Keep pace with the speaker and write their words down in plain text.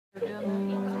Well,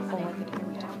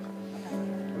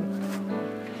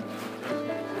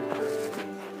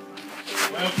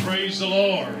 praise the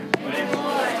Lord.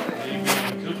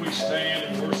 Amen. Could we stand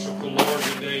and worship the Lord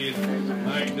today and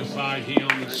magnify Him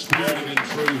in spirit and in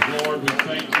truth? Lord, we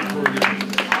thank you for your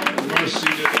mercy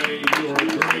today. You are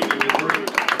great and a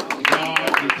great God.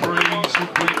 We praise you,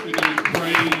 greatly to be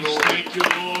praised. Thank you,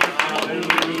 Lord.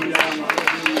 Hallelujah.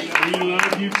 We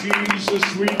love you, Jesus.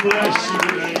 We bless you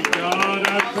today, God. I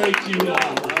thank you,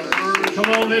 Lord. Come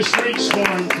on, let's reach for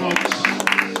Him, folks.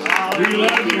 We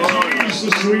love you,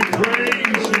 Jesus. We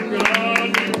praise you, God.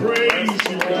 We praise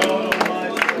you, God.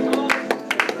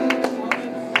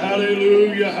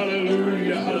 Hallelujah,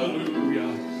 hallelujah, hallelujah.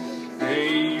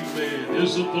 Amen.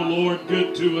 Isn't the Lord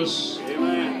good to us?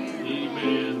 Amen.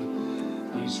 Amen.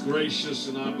 He's gracious,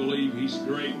 and I believe He's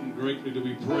great and greatly to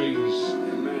be praised.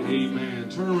 Amen.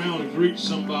 Turn around and greet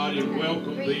somebody and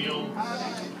welcome them.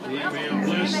 Amen.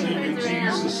 Bless them in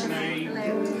Jesus' name.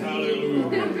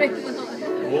 Hallelujah.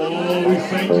 Oh, we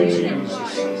thank you,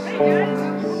 Jesus.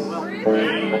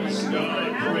 Praise God,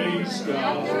 praise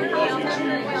God. We love you,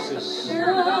 Jesus.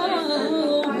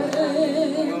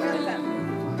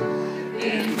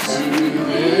 Into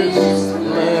this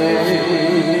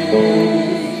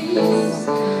place,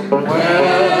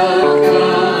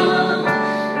 welcome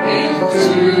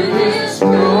into this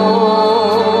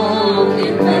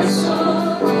broken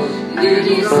vessel. You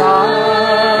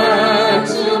desire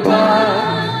to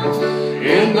abide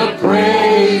in the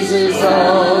praises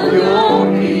of your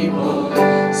people.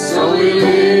 So we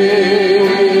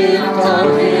lift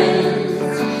our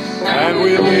hands and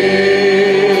we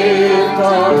lift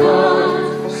our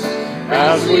hearts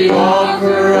as we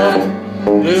offer up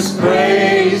this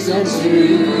praise unto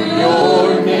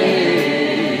your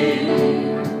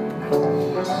name.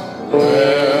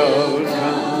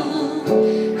 Welcome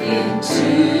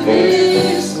into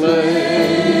this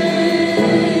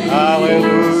place.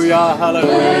 Hallelujah,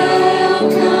 hallelujah.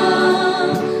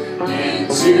 Welcome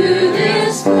into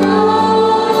this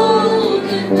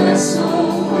broken vessel.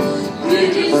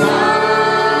 You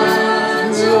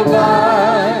desire to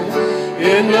abide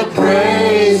in the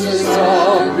praises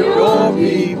of your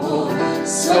people.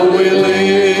 So we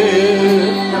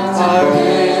lift our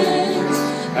hands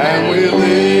and we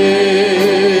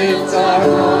lift our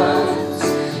hearts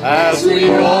as we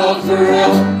offer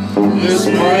up this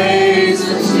praise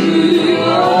unto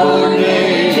your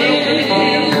name.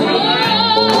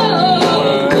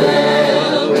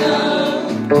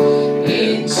 Welcome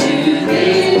into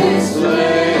this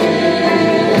place.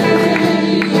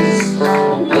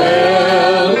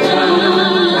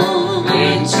 Welcome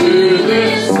into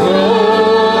this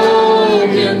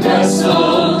broken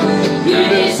vessel. You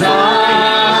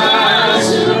desire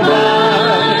to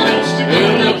abide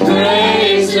in the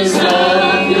praises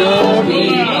of your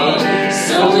people.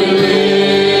 So we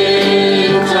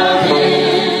lift our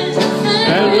hands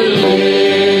and we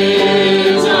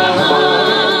lift our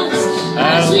hearts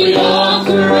as we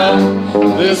offer up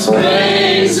this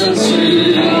praise unto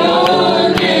your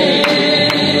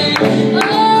name.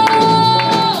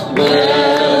 Oh,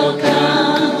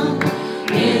 welcome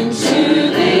into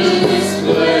this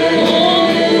place.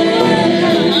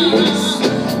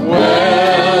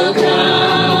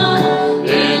 Welcome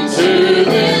into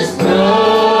this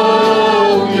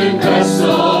broken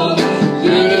vessel.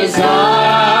 You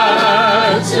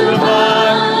desire to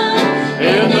abide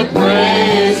in the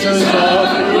praises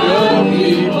of your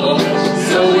people.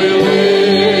 So we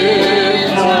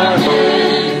lift our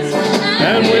hands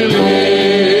and we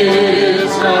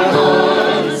lift our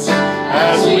hearts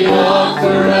as we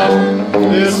offer up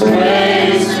this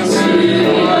praise unto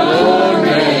your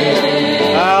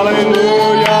name.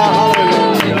 Hallelujah,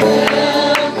 hallelujah.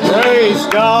 Praise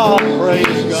God,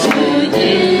 praise God.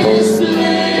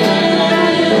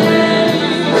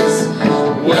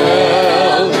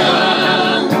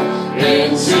 Welcome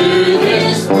into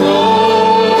this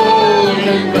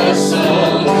broken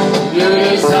vessel. You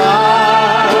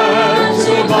desire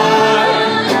to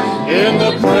abide in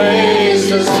the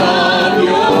praises of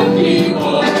your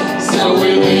people. So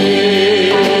we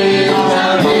lift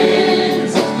our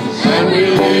hands and we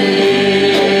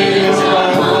lift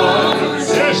our hearts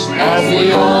as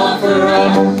we offer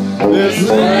up this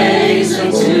praise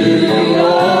unto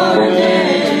your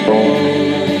name.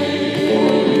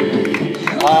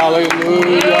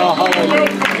 Hallelujah,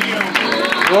 hallelujah.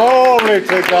 Glory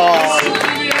to God.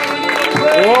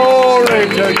 Glory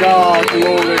to God,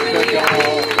 glory to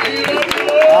God.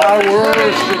 I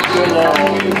worship you,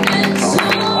 Lord.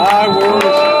 I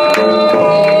worship you.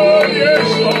 Oh, yes,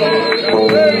 Lord.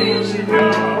 Praise you,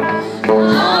 God. I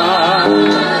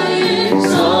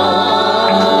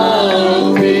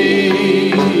exalt thee.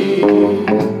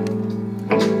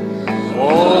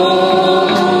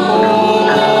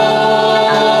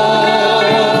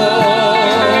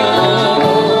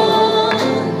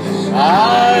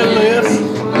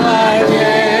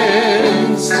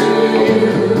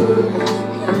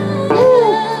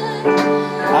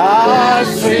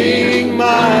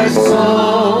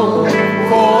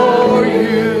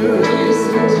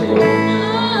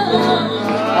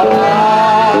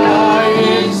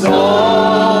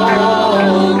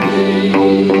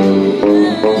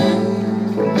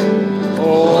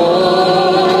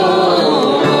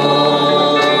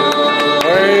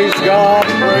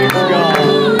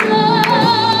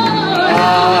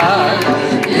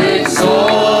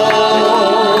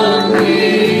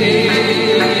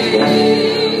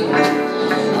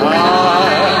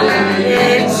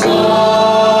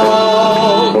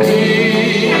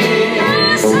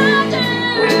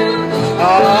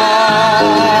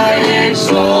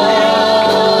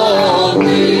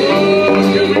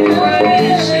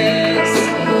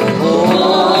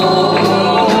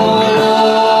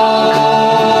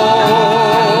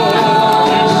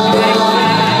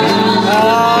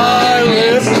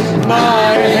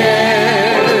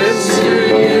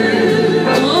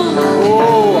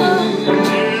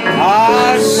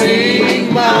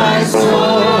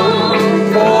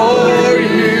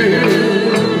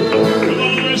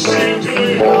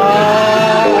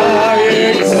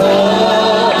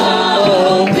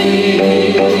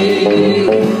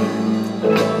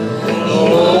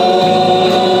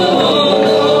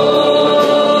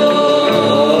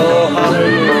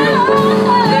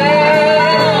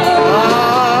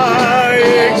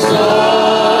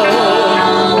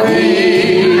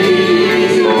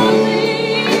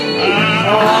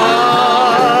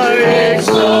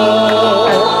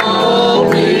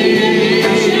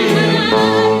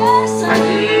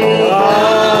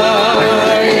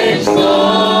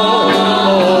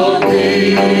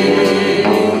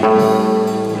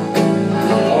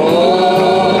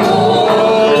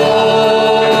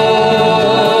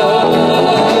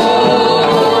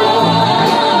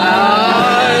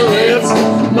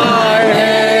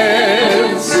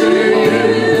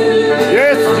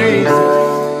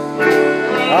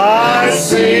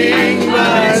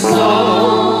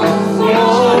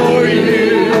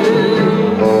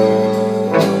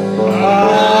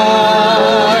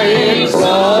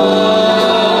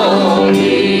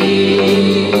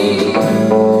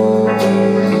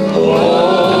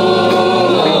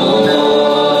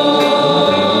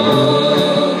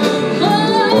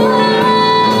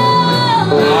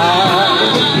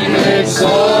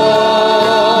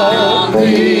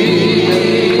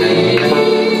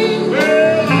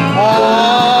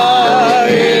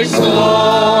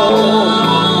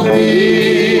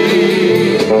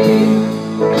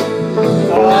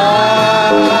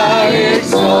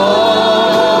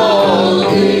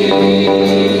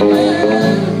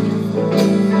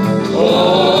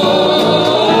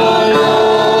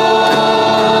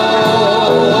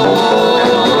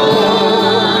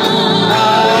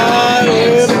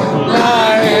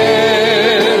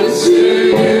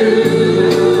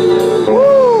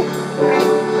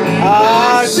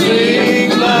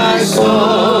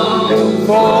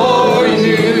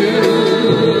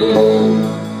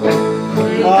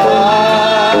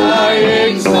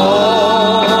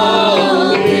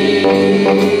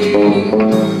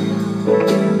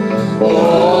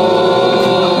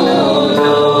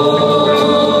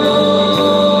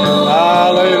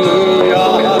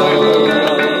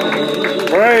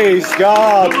 Praise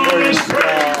God, praise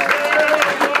God.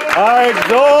 I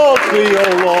exalt thee, O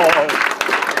Lord.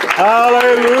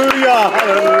 Hallelujah,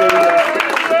 hallelujah.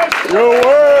 You're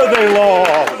worthy,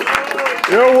 Lord.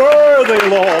 You're worthy,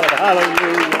 Lord.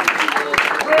 Hallelujah.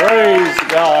 Praise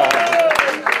God.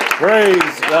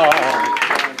 Praise God.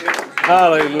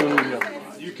 Hallelujah.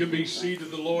 You can be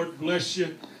seated. The Lord bless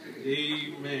you.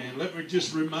 Amen. Let me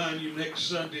just remind you, next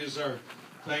Sunday is our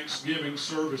Thanksgiving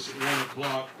service at 1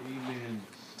 o'clock. Amen.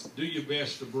 Do your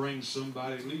best to bring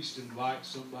somebody, at least invite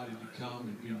somebody to come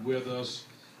and be with us.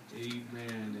 Amen.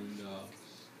 And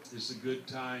it's a good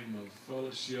time of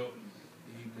fellowship.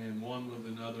 Amen. One with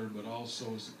another, but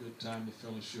also it's a good time to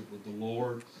fellowship with the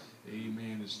Lord.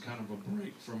 Amen. It's kind of a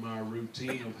break from our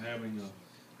routine of having an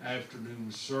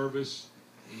afternoon service.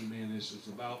 Amen. This is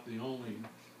about the only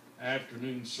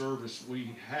afternoon service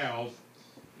we have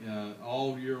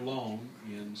all year long,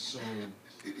 and so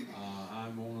I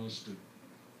want us to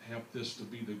help this to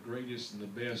be the greatest and the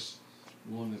best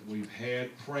one that we've had.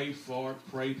 Pray for it.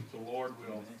 Pray that the Lord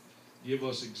will give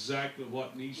us exactly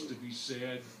what needs to be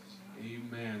said.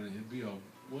 Amen.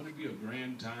 Wouldn't it be a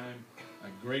grand time, a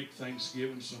great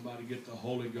Thanksgiving? Somebody get the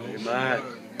Holy Ghost. Amen.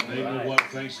 They know what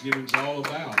Thanksgiving's all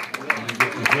about. When they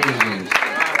get the Holy Ghost.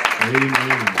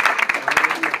 Amen.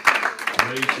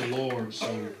 Praise the Lord. So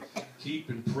keep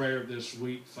in prayer this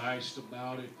week. Fast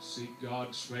about it. Seek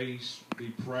God's face.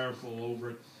 Be prayerful over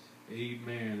it.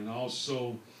 Amen. And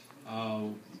also,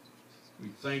 we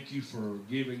thank you for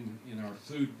giving in our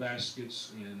food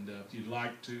baskets. And if you'd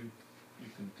like to, you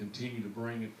can continue to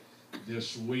bring it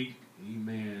this week.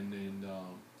 Amen. And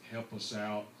help us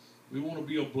out. We want to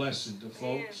be a blessing to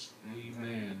folks.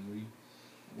 Amen. We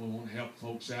want to help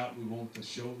folks out. We want to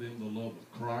show them the love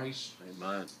of Christ.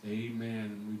 Amen. Amen.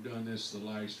 And we've done this the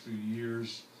last few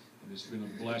years, and it's been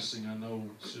a blessing. I know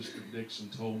Sister Dixon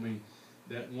told me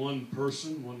that one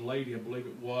lady, I believe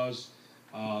it was,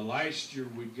 last year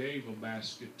we gave a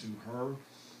basket to her,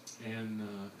 and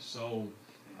so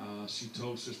she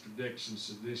told Sister Dixon,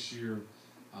 said this year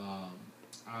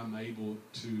I'm able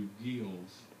to give,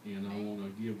 and I want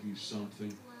to give you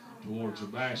something towards a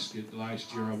basket.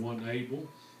 Last year I wasn't able,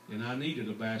 and I needed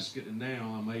a basket, and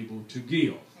now I'm able to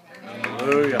give.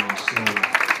 Hallelujah.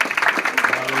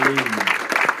 Hallelujah.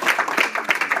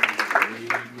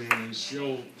 Amen.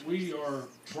 So we are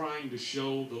trying to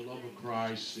show the love of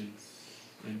Christ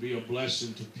and be a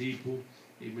blessing to people.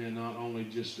 Amen. Not only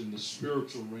just in the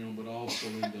spiritual realm, but also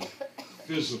in the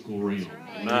physical realm.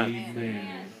 Amen.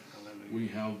 Amen. We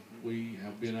have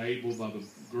been able, by the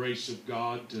grace of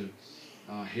God, to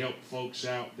help folks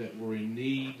out that were in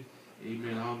need.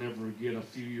 Amen. I'll never forget a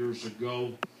few years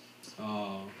ago,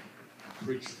 a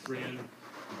preacher friend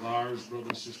of ours, Brother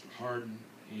and Sister Harden,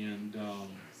 and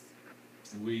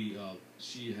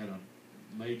she had a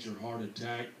major heart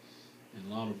attack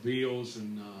and a lot of bills,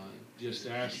 and just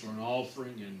asked for an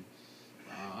offering. And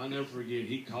I'll never forget,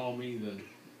 he called me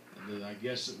I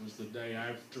guess it was the day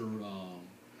after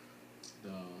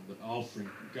the offering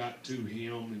got to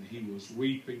him, and he was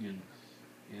weeping and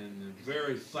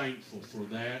very thankful for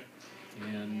that.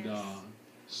 And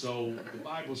so the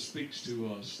Bible speaks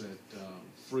to us that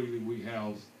freely we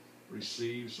have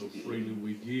received, so freely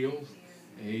we give.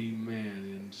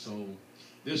 Amen. And so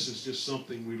this is just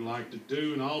something we'd like to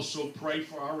do, and also pray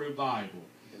for our revival.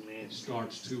 It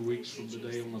starts 2 weeks from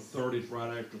today on the 30th,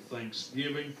 right after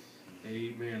Thanksgiving.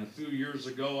 Amen. A few years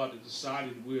ago, I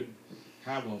decided we'd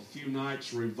have a few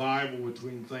nights revival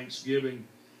between Thanksgiving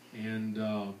and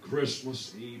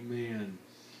Christmas. Amen.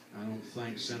 I don't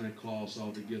think Santa Claus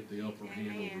ought to get the upper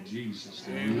hand over Jesus.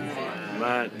 Amen.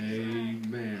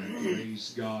 Amen.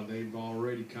 Praise God. They've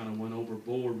already kind of went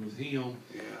overboard with him.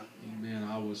 Amen.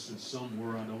 I was in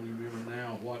somewhere, I don't even remember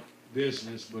now what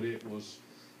business, but it was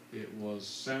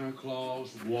Santa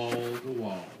Claus wall to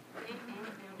wall.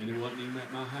 And it wasn't even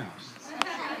at my house.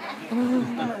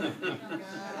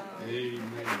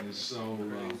 Amen. So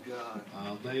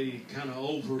they kind of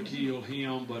overkill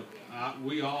him, but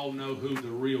we all know who the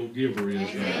real giver is.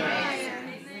 Right?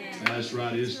 That's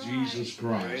right. It's Jesus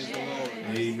Christ.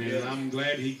 Amen. I'm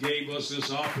glad he gave us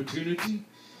this opportunity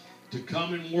to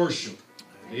come and worship.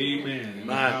 Amen. In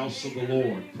the house of the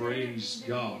Lord. Praise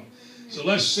God. So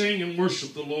let's sing and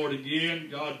worship the Lord again.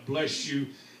 God bless you.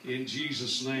 In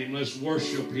Jesus' name, let's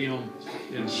worship him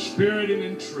in spirit and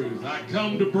in truth. I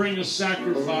come to bring a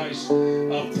sacrifice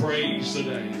of praise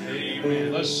today.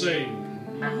 Amen. Let's sing.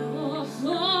 How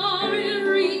far it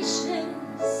reaches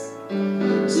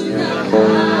to the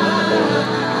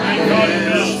high. Thank God it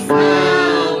does.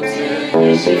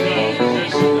 Yes, it does.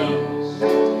 Yes, it does.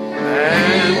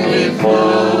 And it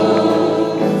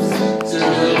flows to the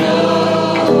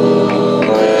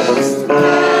Lord.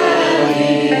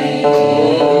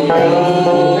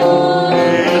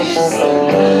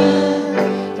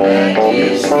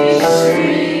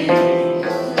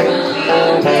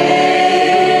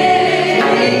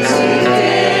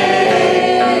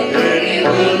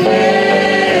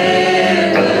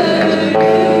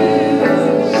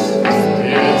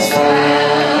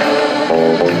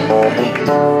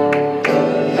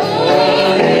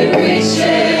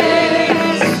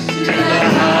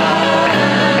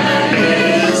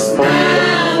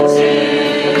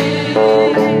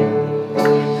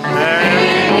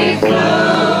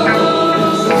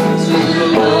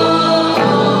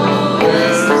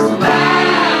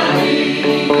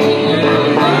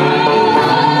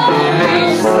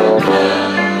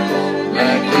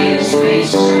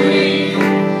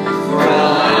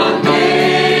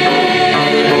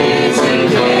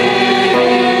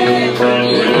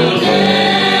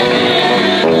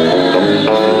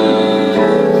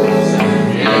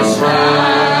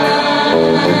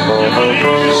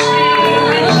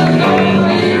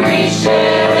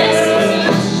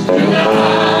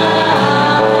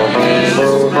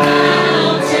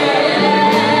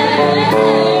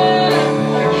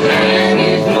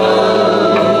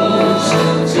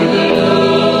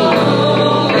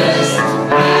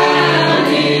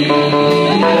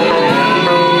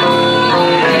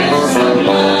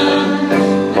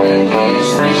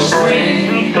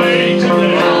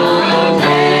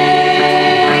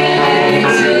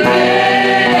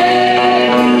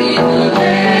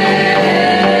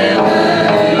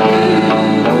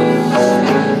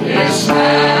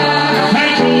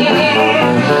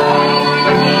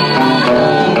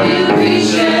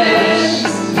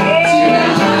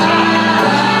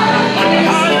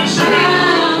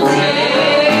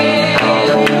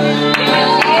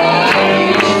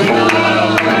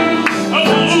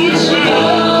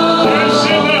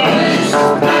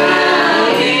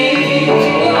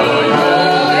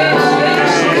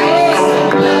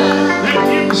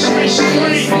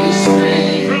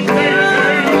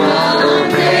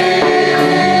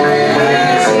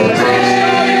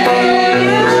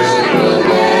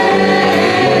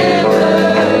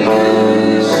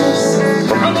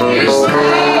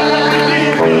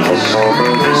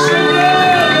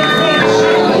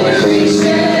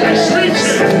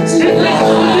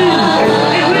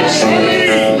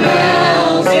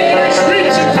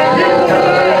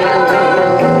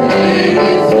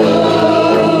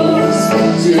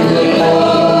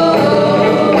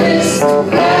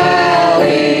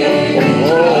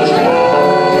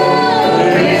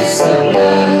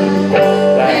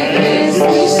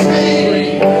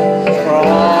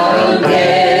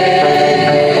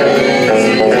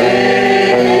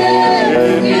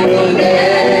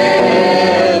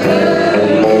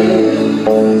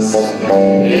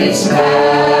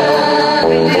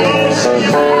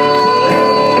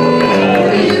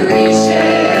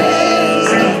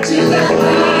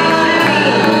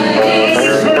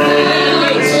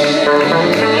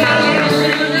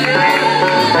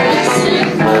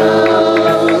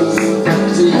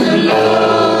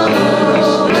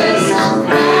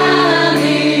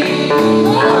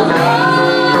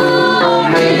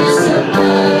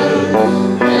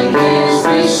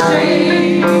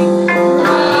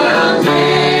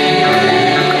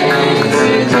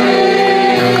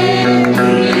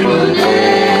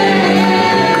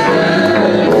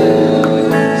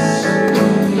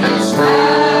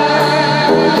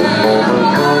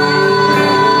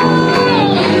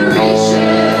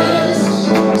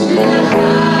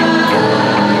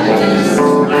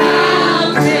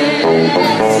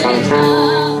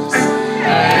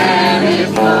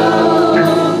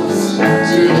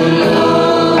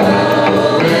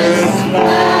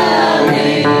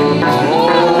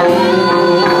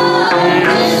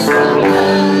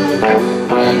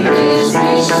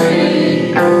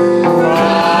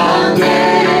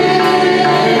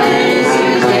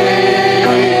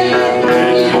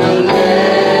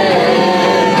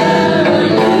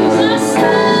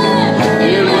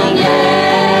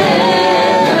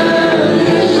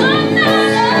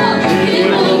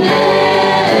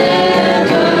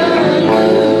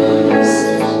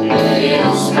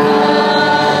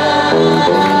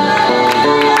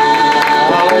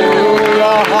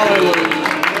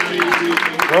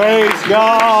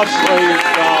 God, praise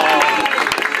God.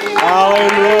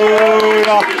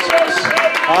 Hallelujah.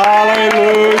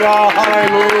 Hallelujah,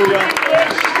 hallelujah.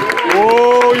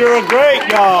 Oh, you're a great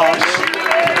God.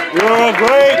 You're a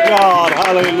great God.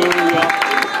 Hallelujah.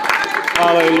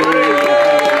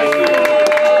 Hallelujah.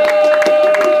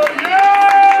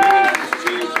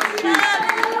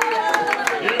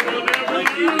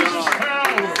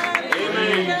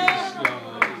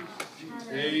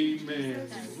 Amen.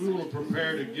 We will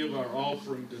prepare to give our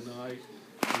offering tonight.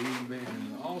 Amen.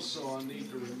 And also, I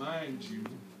need to remind you,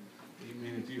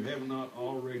 amen, if you have not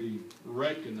already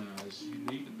recognized, you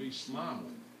need to be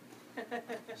smiling.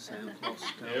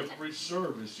 Every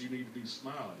service, you need to be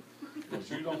smiling. Because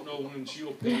you don't know when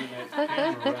she'll pan that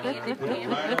camera around and put it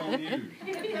right on you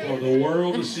for the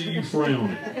world to see you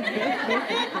frowning.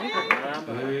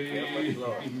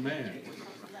 Amen.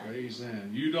 Praise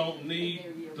God. You don't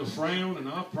need to frown, and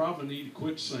I probably need to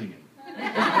quit singing.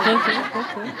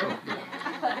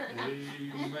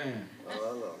 Amen.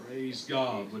 Praise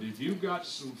God. But if you've got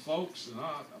some folks, and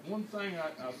one thing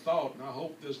I thought, and I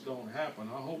hope this don't happen,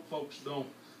 I hope folks don't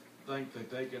think that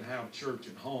they can have church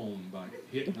at home by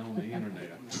hitting on the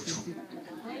internet. Praise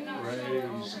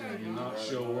God, and not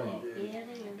show up.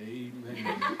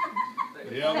 Amen.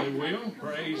 Yeah, they will.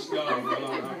 Praise God. We'll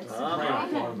have to pray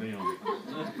for them.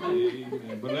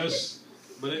 Amen.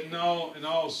 But in all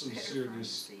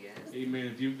sincereness, amen,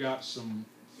 if you've got some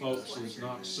folks that's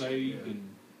not saved and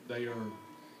they are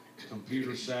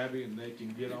computer savvy and they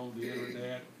can get on the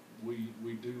internet, we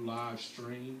do live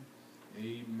stream.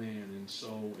 Amen. And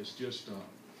so it's just a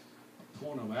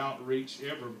point of outreach.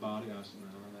 Everybody, no,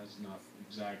 that's not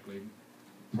exactly,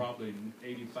 probably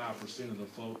 85% of the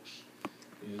folks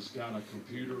has got a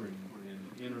computer and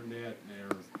internet, and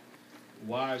they're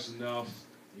wise enough,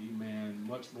 amen,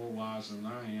 much more wise than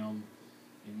I am,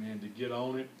 amen, to get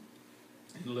on it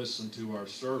and listen to our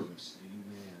service.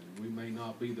 Amen. We may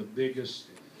not be the biggest,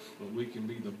 but we can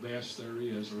be the best there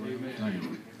is around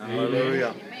town.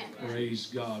 Hallelujah. Praise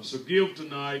God. So give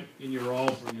tonight in your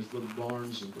offering as Brother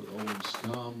Barnes and Brother Owens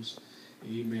comes.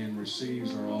 Amen.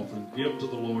 Receives our offering. Give to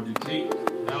the Lord. You can't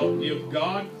outgive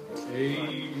God.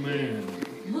 Amen.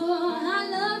 Oh, I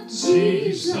love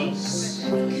Jesus,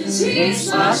 'cause He's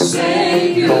my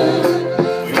Savior.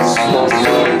 He's my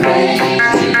Savior.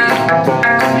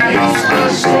 He's my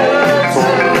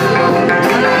shelter.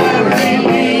 Wherever He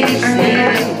leads me,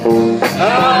 I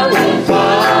will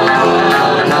follow.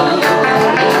 I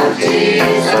love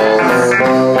Jesus.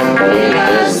 He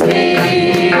loves me.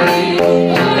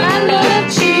 Oh, I love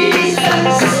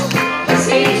Jesus, 'cause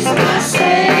He's my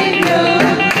Savior.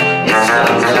 He's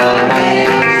my Savior.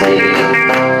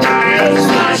 It's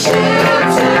my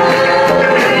shelter,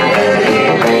 wherever He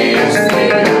leads me.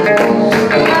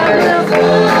 I will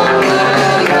follow. I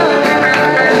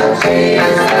love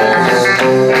Jesus,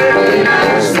 He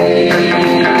loves me.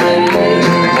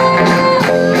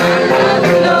 I love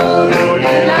the Lord,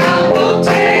 and I will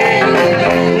take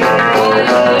Him. I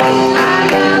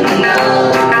love the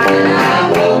Lord, and I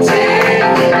will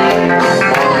take Him.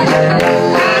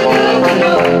 I love the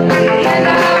Lord, and I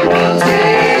will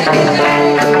take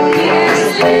Him. He has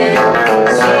been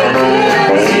so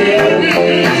good to me.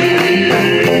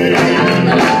 I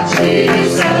love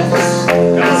Jesus,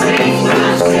 'cause He's my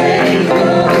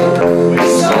Savior.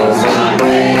 His soul's my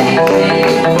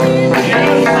refuge.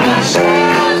 He's my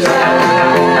shelter.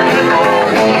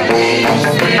 Wherever He leads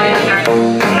me,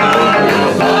 I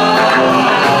will follow.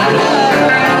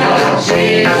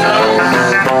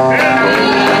 Jesus, He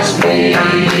loves me.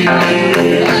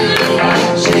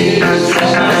 Jesus,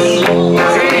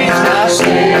 He's my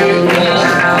Savior.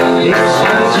 His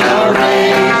soul's my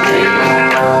refuge.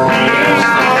 He's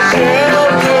my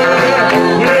shelter.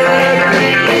 Wherever He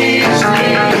leads me,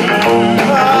 I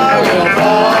will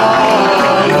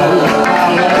follow. I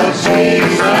love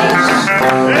Jesus,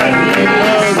 He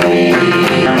loves me.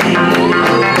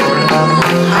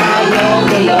 I love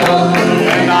the Lord,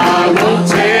 and I will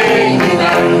take Him.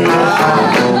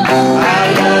 I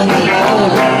love the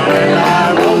Lord, and I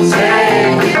will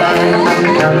take Him.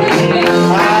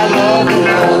 I love the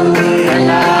Lord,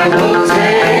 and I will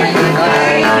take Him.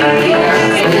 He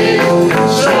has been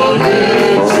so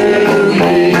good to me.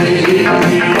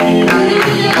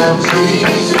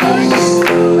 Jesus,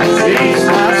 He's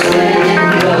my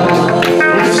Savior.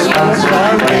 His soul's my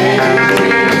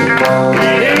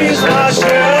refuge. He's my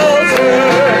shelter.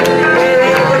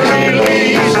 Wherever He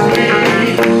leads me,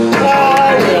 I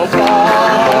will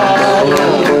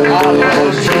follow. I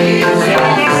love Jesus.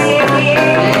 He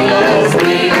loves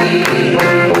me.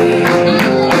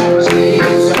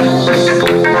 Jesus,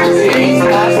 He's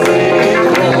my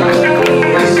Savior.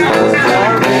 His soul's my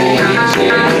refuge.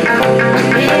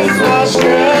 He's my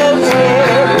shelter.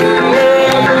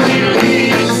 Wherever He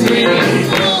leads me,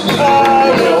 I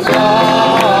will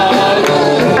follow.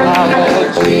 I love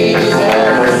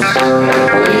Jesus.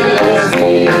 He loves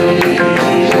me.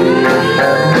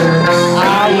 I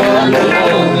love the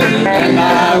Lord, and I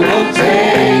will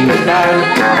take Him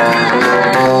back.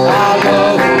 I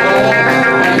love the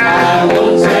Lord, and I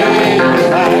will take Him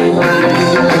back.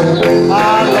 I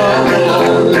love the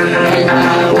Lord, and I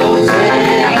will take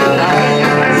Him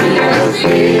back. He has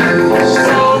been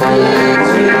so good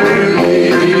to me.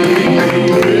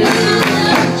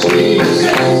 Jesus,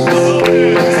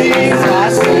 He's my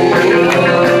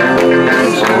Savior. His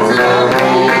soul's my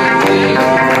refuge.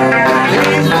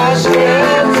 He's my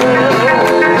shelter.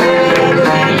 Wherever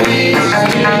He leads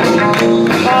me,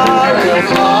 I will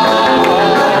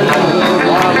follow. I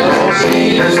love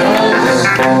Jesus.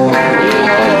 He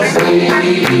loves me.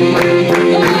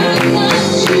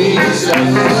 Jesus,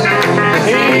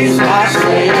 He's my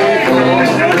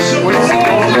Savior. His soul's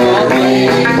my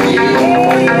refuge.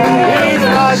 He's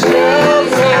my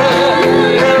shelter.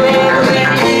 Wherever He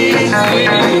leads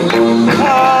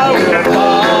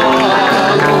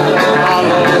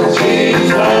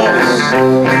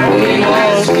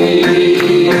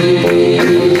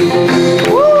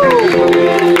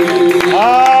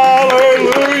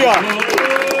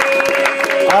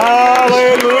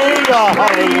Hallelujah.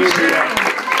 Hallelujah.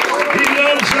 He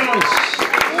loves us.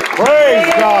 Praise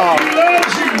God. He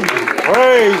loves you.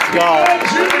 Praise God.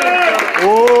 Loves you now.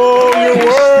 Oh, you're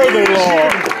worthy,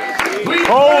 Lord. We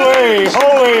Holy,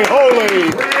 holy,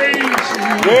 holy. praise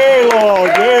you. Yea,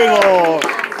 Lord. Yea, Lord.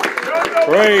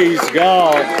 Praise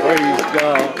God. Praise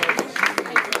God.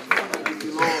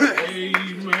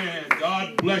 Amen.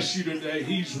 God bless you today.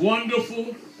 He's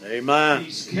wonderful. Amen.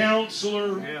 He's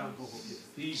Counselor.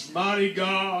 He's Mighty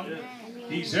God.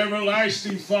 He's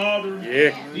Everlasting Father.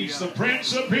 Yeah. He's the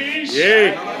Prince of Peace.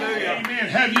 Yeah. Amen.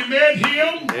 Have you met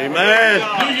Him? Amen.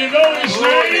 Do you know His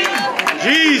name?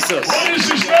 Jesus. What is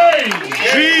His name?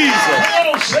 Jesus. Come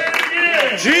on, say it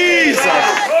again. Jesus.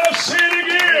 Oh, say it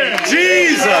again.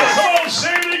 Jesus. Come on,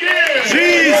 say it again.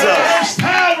 Jesus. There's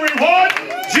power in what?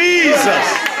 Jesus.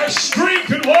 There's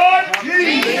strength in what?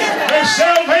 There's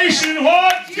salvation in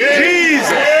what?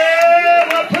 Jesus. Yeah,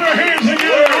 well, put our hands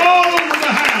together all over the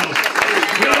house.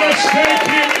 Now let's thank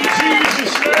Him in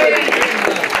Jesus' name.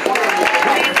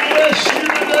 We bless you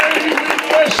today. We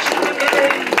bless you today.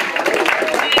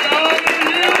 We honor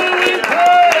you. We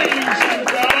praise you,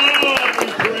 God. We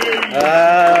praise you.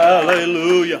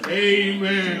 Hallelujah.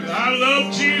 Amen. I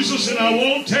love Jesus and I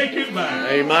won't take it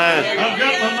back. Amen. I've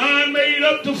got my mind made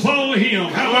up to follow Him.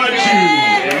 How about you?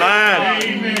 Amen.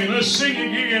 Amen. Let's sing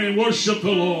again and worship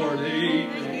the Lord.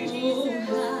 Amen.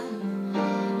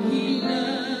 He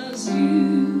loves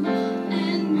you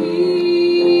and me.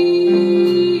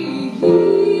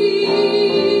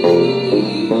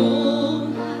 Oh,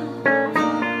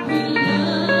 He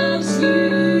loves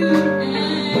you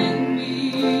and me.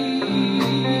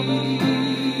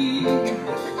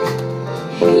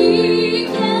 He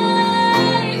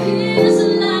gave His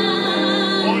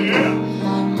life Oh,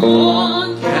 yeah. on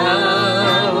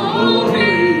Calvary.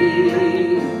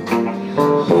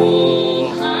 Oh,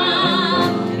 how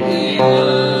He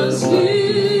loves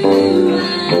you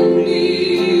and me.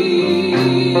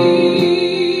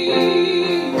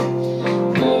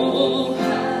 Oh,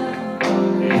 how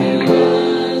He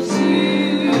loves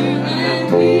you and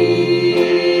me.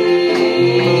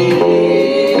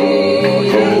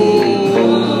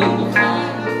 Oh, how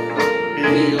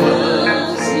He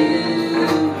loves you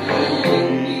and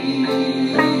me.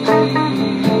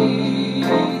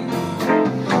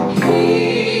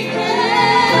 He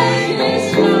gave His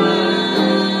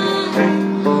life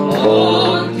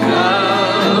on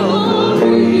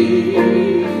Calvary.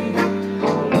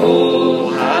 Oh,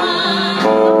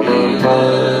 how He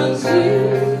loves you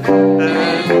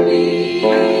and me.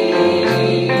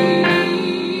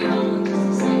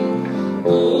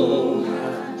 Oh,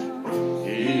 how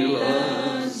He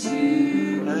loves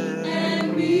you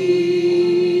and me.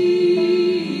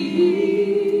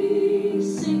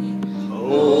 Sing it.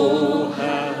 Oh,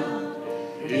 how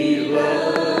He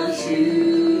loves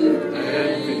you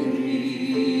and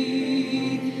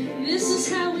me. This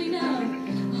is how we know.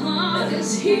 Oh,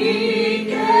 'cause He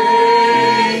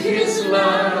gave His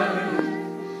life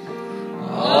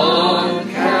on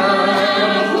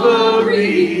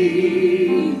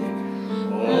Calvary.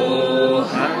 Oh,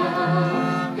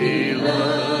 how He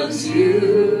loves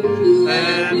you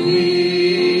and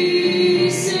me.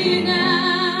 Sing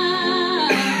now.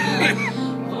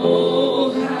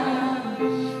 Oh, how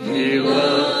He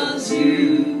loves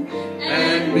you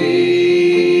and me.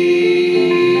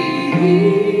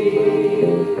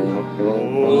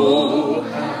 Oh,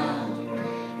 how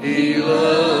He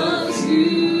loves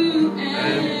you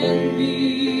and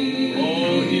me.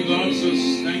 Oh, He loves us.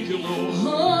 Thank you, Lord.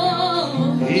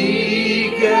 Oh, He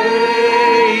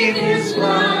gave His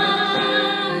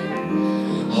life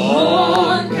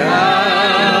on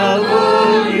Calvary.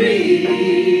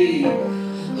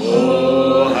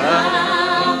 Oh,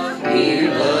 how He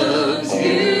loves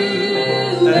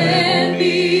you and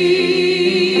me.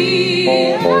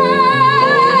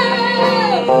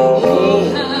 Oh,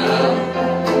 how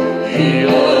He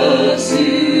loves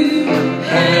you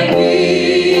and me.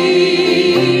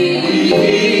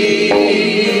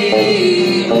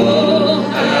 Oh,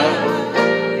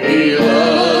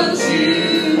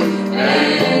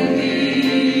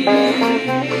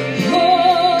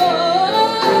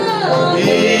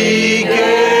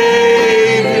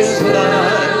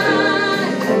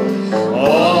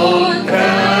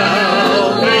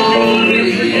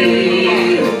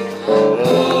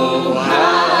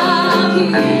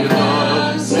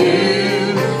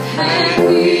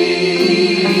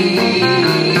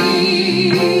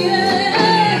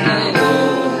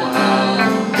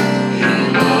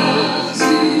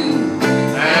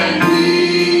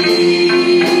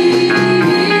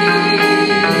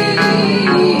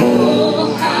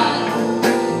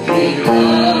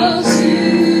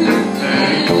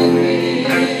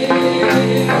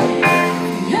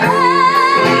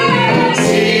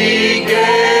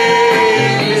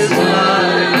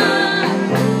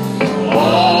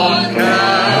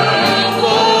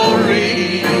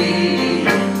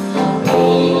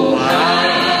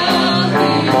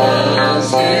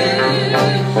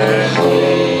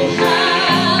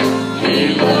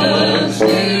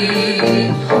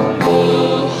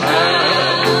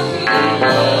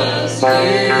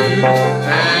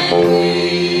 and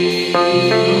me.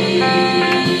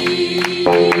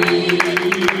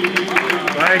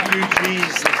 Thank you,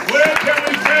 Jesus. Well, can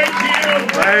we thank Him?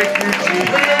 Thank you, Jesus.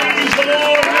 Praise the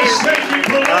Lord. Let's thank Him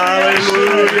for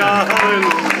Hallelujah,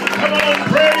 hallelujah. Come on,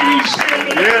 praise Him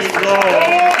today. Yes, Lord. Oh,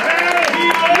 how He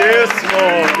loves Yes,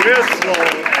 Lord. Yes,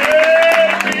 Lord.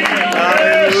 Amen.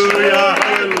 Hallelujah,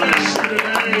 hallelujah.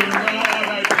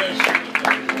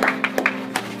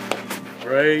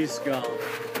 Praise God.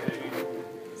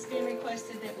 It's been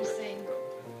requested that we sing.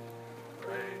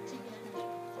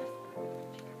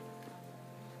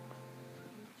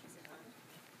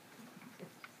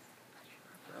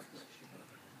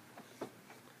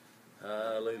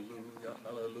 Hallelujah,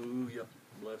 hallelujah.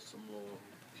 Bless them, Lord.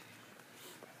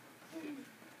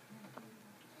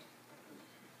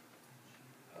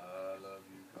 I love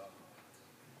you, God.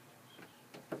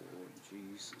 Oh, in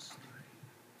Jesus' name.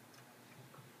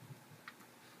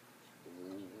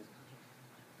 Oh,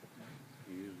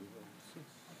 He loves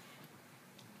us.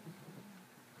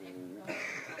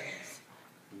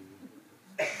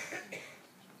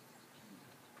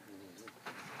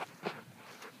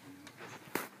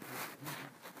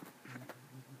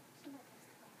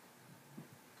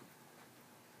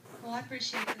 Well, I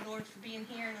appreciate the Lord for being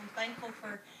here, and I'm thankful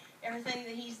for everything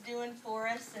that He's doing for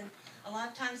us. And a lot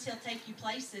of times He'll take you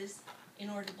places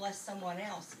in order to bless someone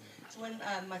else. So when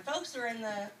my folks were in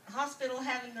the hospital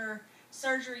having their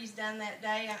surgeries done that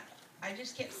day, I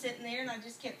just kept sitting there, and I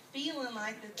just kept feeling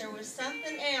like that there was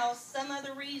something else, some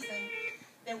other reason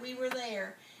that we were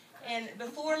there. And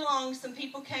before long, some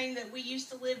people came that we used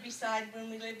to live beside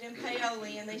when we lived in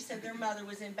Paoli, and they said their mother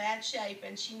was in bad shape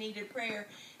and she needed prayer.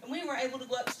 And we were able to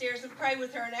go upstairs and pray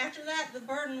with her, and after that, the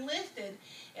burden lifted.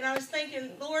 And I was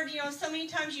thinking, Lord, you know, so many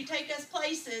times you take us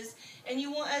places and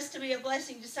you want us to be a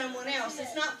blessing to someone else.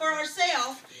 It's not for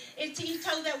ourselves. He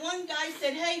told that one guy,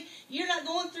 said, hey, you're not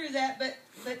going through that, but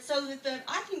so that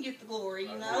I can get the glory,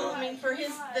 you know. I mean, for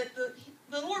that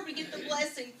the Lord would get the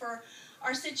blessing for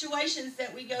our situations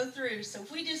that we go through. So if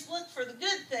we just look for the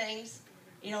good things,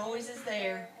 it always is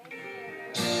there.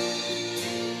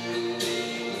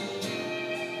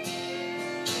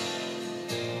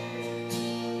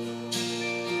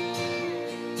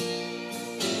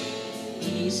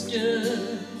 He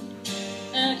stood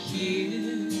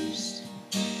accused,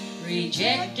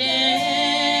 rejected,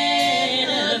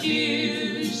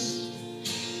 abused,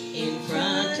 in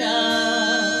front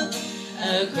of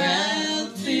a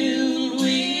crowd filled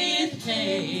with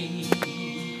pain.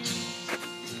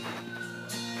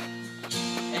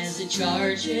 As the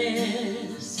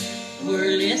charges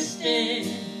were listed,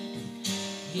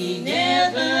 he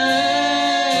never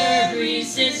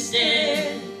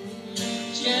resisted.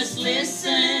 Just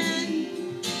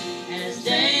listen as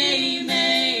they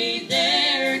made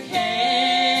their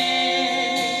case.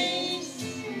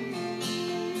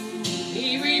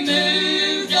 He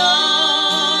removed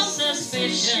all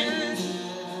suspicion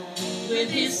with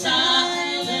his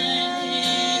silent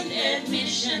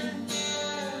admission,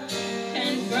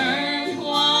 confirmed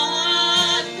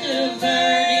what the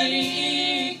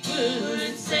verdict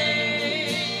would say.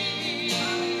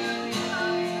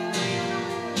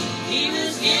 He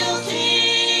was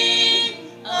guilty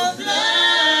of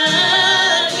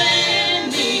blood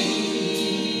and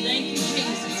me. Thank you,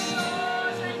 Jesus.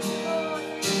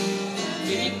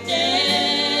 Convicted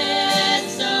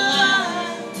so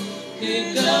I could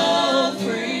go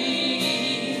free.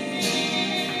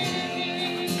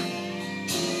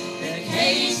 The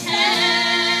case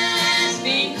has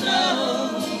been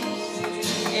closed,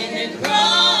 and the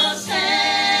cross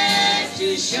had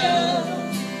to show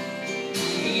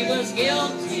he was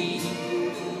guilty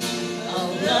of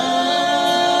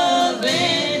loving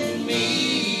me.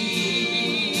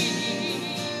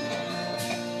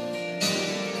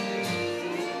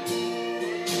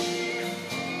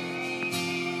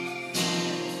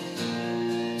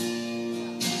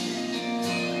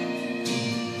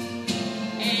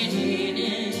 An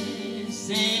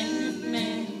innocent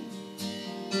man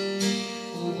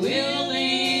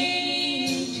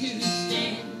willing to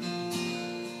stand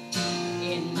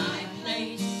in my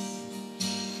place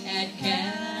at Calvary.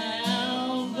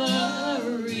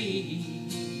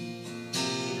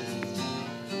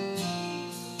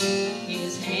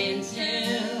 His hands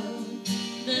held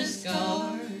the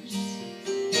scars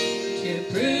to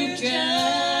prove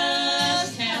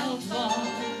just how far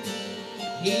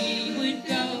he would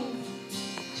go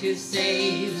to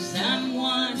save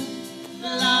someone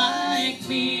like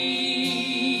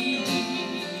me.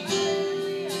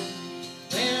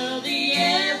 Well, the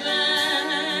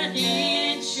evidence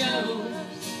shows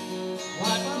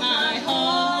what my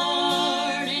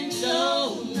heart and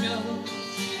soul knows.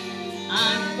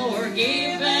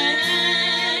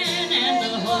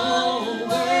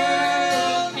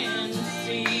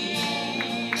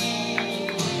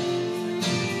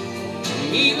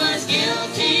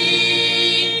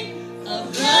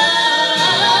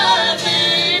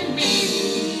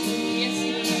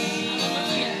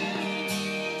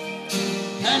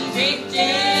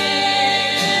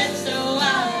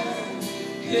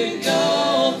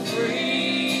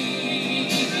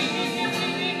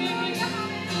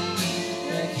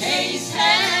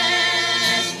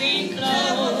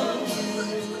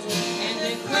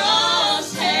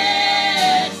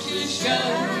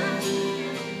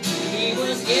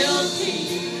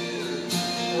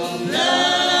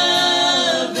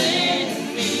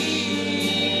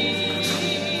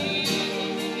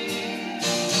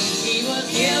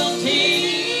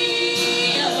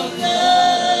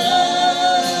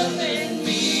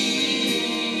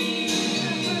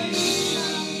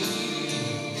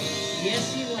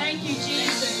 Yes, you are. Thank you,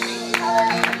 Jesus.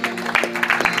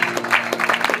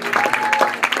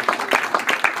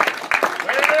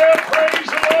 Well, praise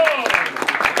the Lord.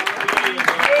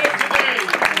 Good today.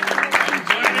 I'm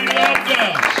glad He loved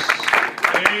us.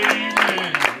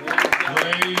 Amen.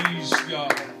 Praise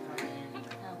God.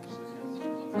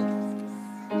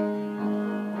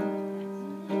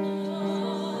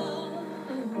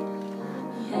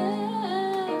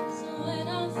 Yes, when I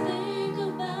think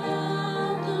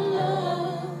about the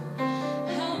love,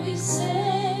 how He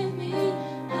saved me,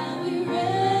 how He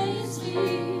raised me,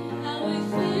 how He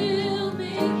filled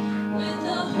me with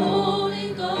the Holy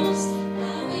Ghost,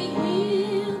 how He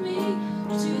healed me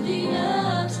to the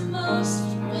uttermost.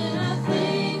 When I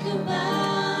think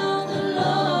about the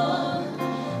Lord,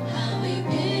 how He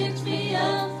picked me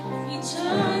up, He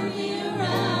turned me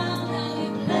around, how He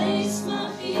placed my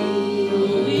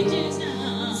feet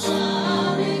on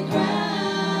solid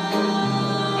ground.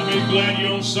 I'm really glad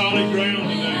you're on solid ground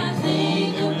When today. I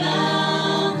think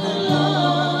about the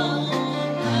Lord,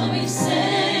 how He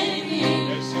saved me,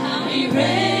 how He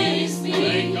raised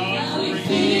me, how He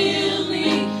filled me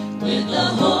with the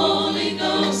Holy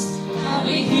Ghost, how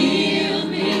He healed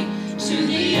me to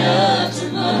the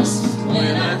uttermost.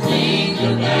 When I think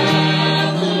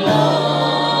about the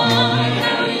Lord,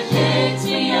 how He picked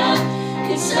me up,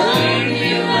 He turned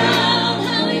me around,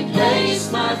 how He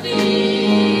placed my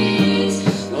feet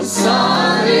on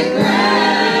solid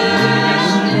ground.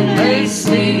 It makes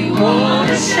me want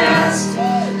to shout,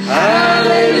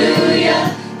 hallelujah,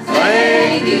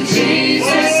 thank you,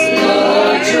 Jesus,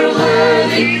 Lord, you're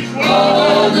worthy,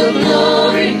 all the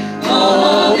glory,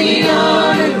 all the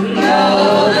honor,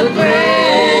 all the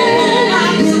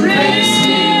praise. It makes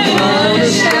me want to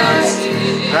shout,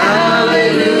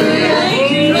 hallelujah,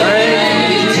 thank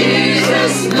you,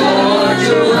 Jesus, Lord,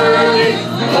 you're worthy,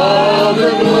 all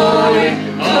the glory,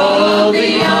 all the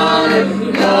honor,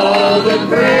 all the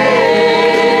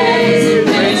praise. It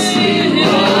makes me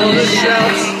want to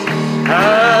shout,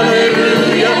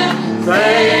 hallelujah,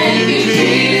 thank you,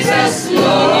 Jesus,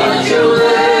 Lord, you're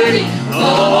worthy,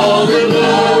 all the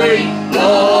glory,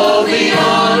 all the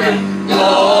honor,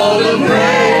 all the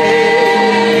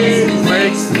praise. It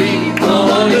makes me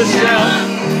want to shout,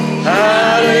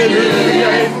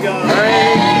 hallelujah,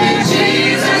 thank you,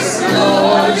 Jesus,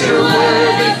 Lord, you're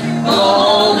worthy,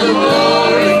 all the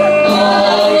glory,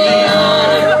 all the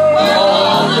honor,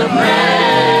 all the praise.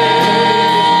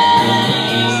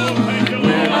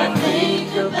 When I think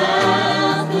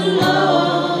about the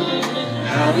Lord,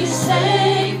 how He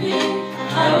saved me,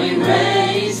 how He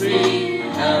raised me,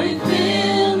 how He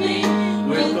filled me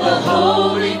with the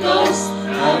Holy Ghost,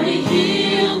 how He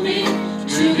healed me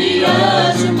to the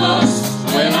uttermost.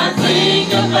 When I think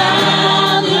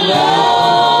about the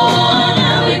Lord,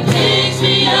 how He picked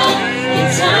me up, He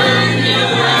turned me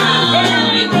around, how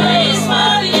He placed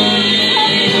my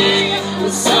feet on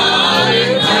solid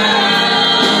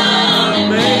ground. It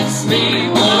makes me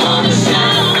want to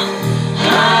shout,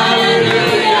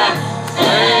 hallelujah,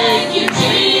 thank you,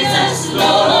 Jesus,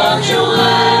 Lord, you're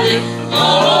worthy,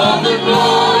 all the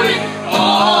glory,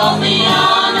 all the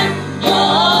honor,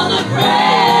 all the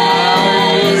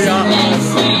praise. It makes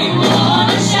me want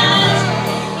to shout,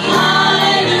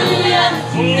 hallelujah,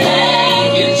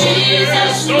 thank you,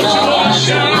 Jesus, Lord,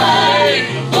 you're worthy,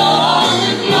 all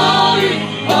the glory,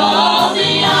 all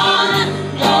the honor,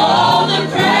 all the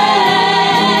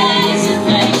praise. It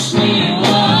makes me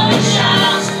want to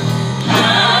shout,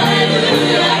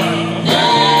 hallelujah,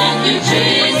 thank you,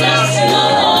 Jesus,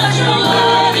 Lord, you're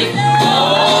worthy,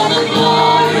 all the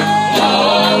glory,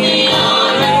 all the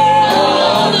honor,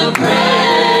 all the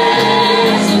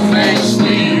praise. It makes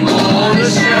me want to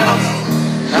shout,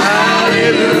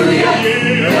 hallelujah,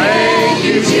 thank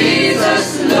you, Jesus,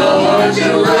 Lord,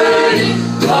 you're worthy,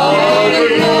 all the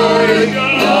glory,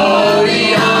 all the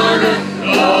honor,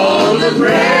 all the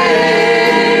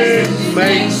praise.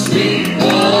 Makes me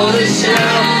want to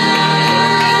shout.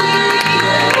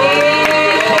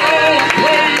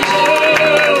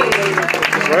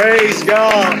 Praise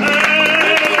God.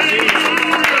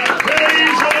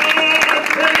 Praise the Lord.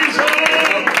 Praise the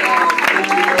Lord.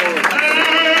 I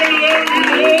love you,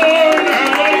 Lord. I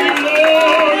love you,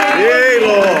 Lord. Yea,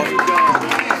 Lord.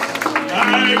 I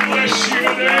bless you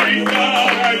today,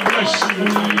 God. I bless you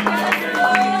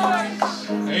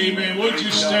today. Amen. Would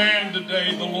you stand today?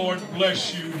 The Lord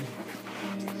bless you.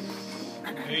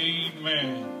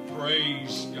 Amen.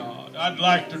 Praise God. I'd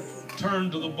like to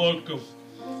turn to the book of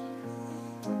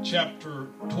chapter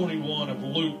 21 of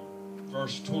Luke,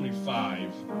 verse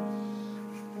 25.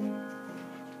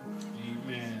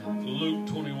 Amen. Luke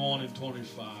 21 and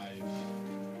 25.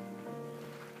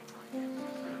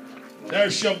 There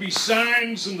shall be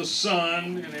signs in the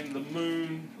sun and in the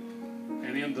moon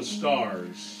and in the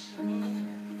stars.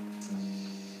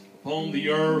 Upon the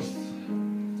earth,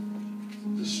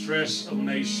 distress of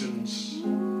nations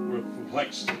with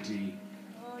perplexity,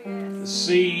 the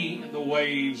sea and the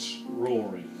waves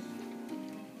roaring.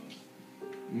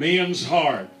 Men's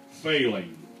heart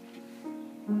failing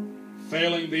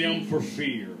them for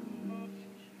fear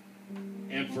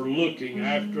and for looking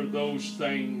after those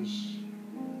things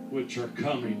which are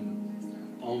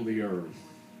coming on the earth.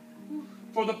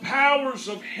 For the powers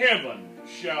of heaven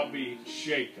shall be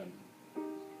shaken,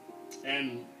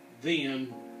 and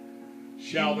then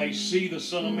shall they see the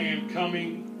Son of Man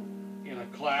coming in a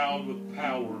cloud with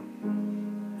power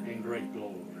and great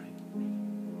glory.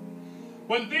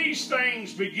 When these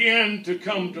things begin to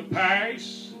come to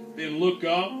pass, then look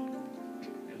up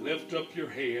and lift up your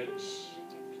heads,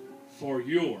 for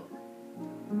your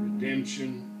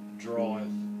redemption draweth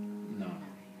nigh.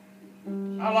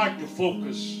 I like to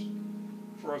focus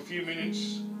for a few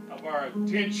minutes of our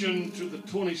attention to the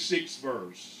 26th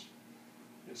verse.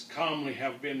 It's commonly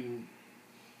have been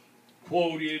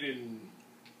quoted, and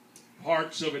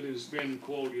parts of it has been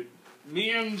quoted.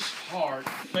 Men's heart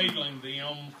failing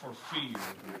them for fear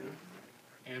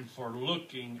and for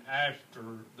looking after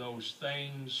those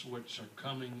things which are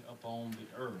coming upon the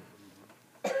earth.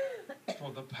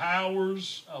 For the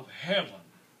powers of heaven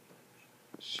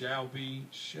shall be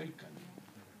shaken.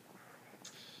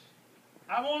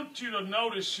 I want you to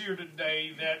notice here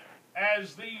today that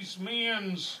as these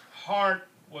men's heart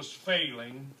was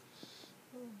failing,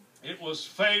 it was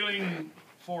failing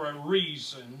for a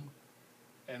reason,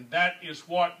 and that is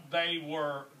what they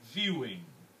were viewing,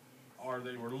 or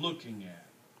they were looking at.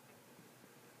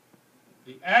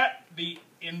 The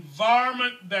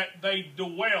environment that they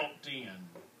dwelt in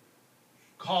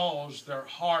caused their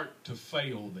heart to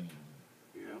fail them.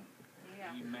 Yeah.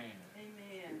 Amen.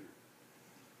 Amen.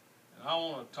 And I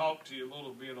want to talk to you a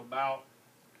little bit about,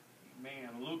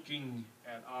 looking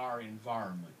at our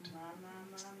environment.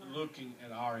 Looking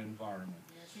at our environment.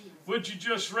 Would you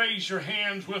just raise your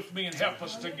hands with me and help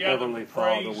us together? Heavenly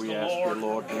Father, we ask you,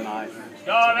 Lord, tonight.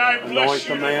 God, I bless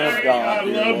you today. I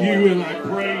love you and I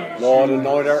praise Lord,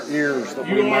 anoint our ears that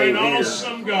we may hear. You are an hear.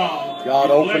 awesome God.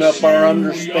 God, open up our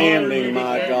understanding,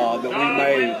 my God, that we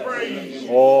may,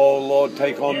 oh Lord,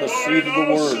 take on the seed of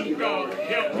the word.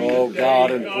 Oh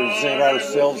God, and present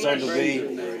ourselves unto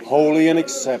thee. Holy and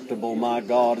acceptable, my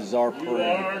God, is our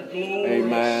prayer.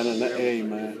 Amen and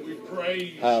amen.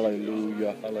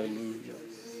 Hallelujah, hallelujah.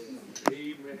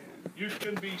 Amen. You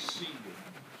can be seated.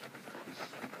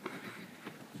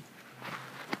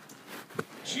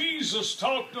 Jesus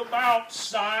talked about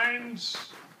signs.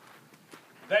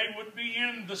 They would be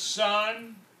in the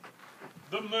sun,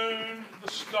 the moon, the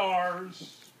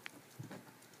stars.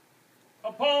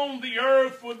 Upon the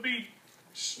earth would be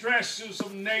stresses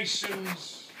of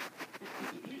nations,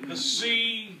 the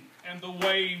sea and the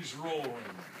waves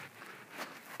roaring.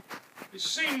 It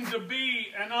seemed to be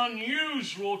an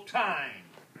unusual time,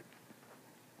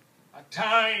 a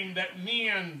time that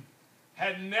men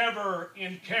had never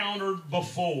encountered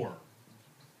before.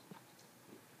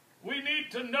 We need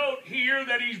to note here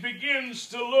that he begins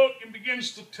to look and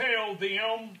begins to tell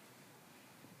them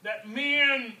that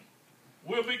men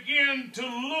will begin to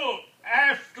look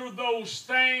after those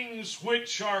things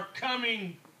which are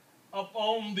coming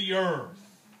upon the earth.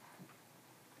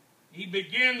 He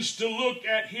begins to look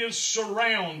at his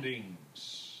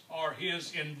surroundings or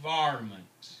his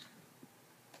environment.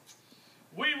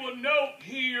 We will note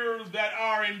here that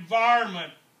our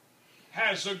environment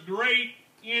has a great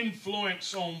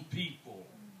influence on people.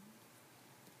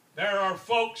 There are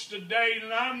folks today,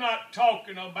 and I'm not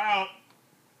talking about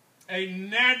a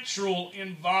natural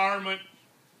environment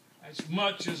as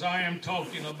much as I am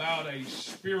talking about a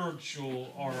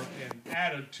spiritual or an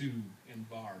attitude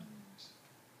environment.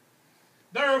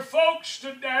 There are folks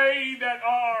today that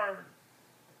are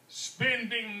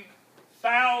spending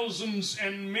thousands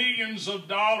and millions of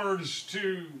dollars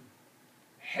to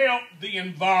help the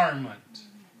environment.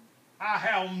 I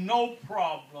have no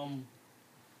problem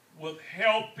with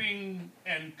helping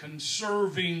and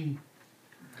conserving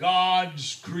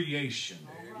God's creation.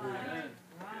 Amen.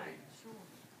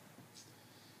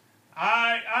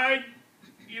 And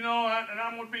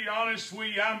I'm going to be honest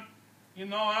with you, I'm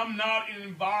not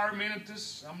an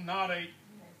environmentalist. I'm not a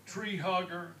tree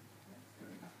hugger.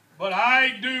 But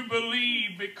I do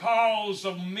believe because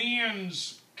of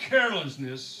men's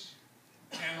carelessness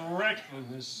and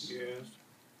recklessness,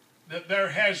 that there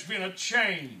has been a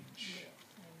change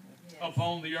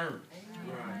upon the earth.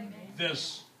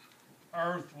 This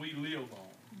earth we live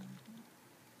on.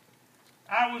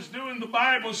 I was doing the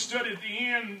Bible study at the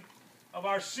end of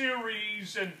our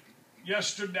series and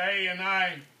yesterday, and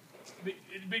I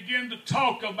began to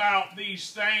talk about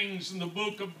these things in the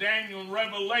book of Daniel and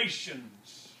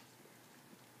Revelations,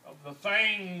 of the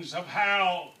things of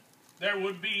how there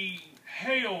would be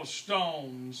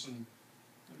hailstones. And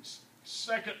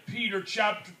 2 Peter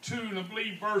chapter 2, and I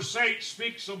believe verse 8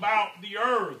 speaks about the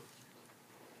earth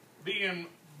being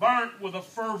burnt with a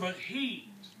fervent heat.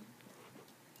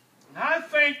 And I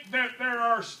think that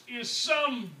there is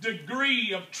some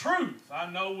degree of truth.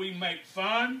 I know we make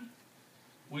fun,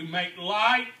 we make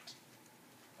light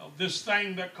of this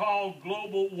thing they call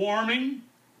global warming.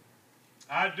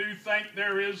 I do think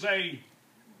there is a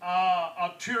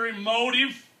ulterior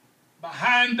motive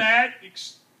behind that,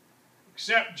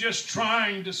 except just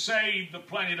trying to save the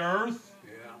planet Earth.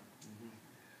 Yeah.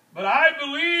 But I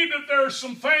believe that there are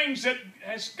some things that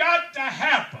has got to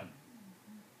happen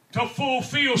to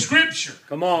fulfill Scripture.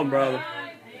 Come on, brother.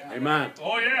 Amen.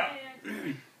 Oh, yeah.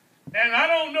 And I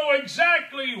don't know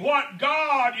exactly what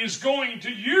God is going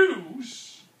to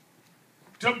use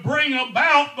to bring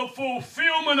about the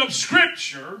fulfillment of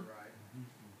Scripture,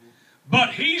 but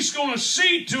He's going to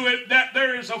see to it that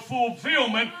there is a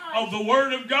fulfillment of the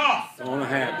Word of God. It's going to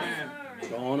happen. It's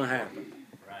going to happen.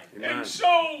 Amen. And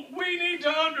so we need to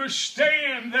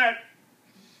understand that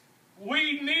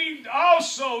we need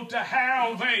also to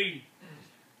have a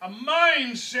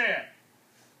mindset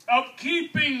of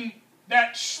keeping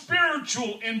that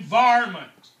spiritual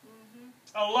environment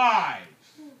alive.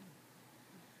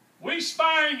 We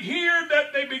find here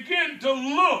that they begin to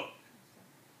look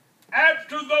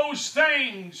after those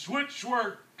things which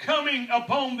were coming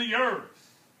upon the earth.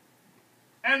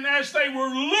 And as they were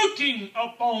looking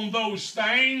upon those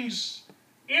things,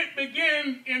 it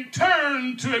began in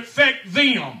turn to affect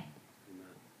them.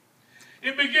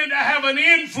 It began to have an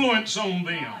influence on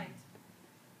them.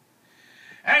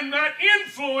 And that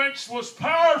influence was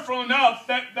powerful enough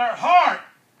that their heart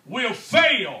will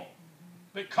fail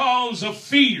because of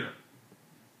fear.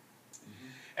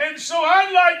 And so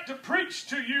I'd like to preach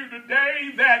to you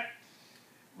today that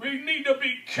we need to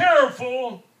be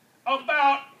careful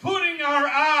about putting our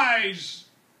eyes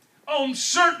on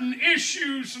certain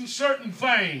issues and certain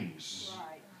things.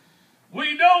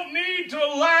 We don't need to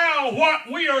allow what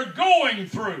we are going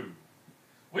through.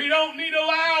 We don't need to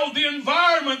allow the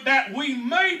environment that we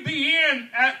may be in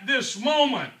at this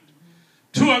moment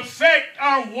to affect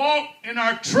our walk and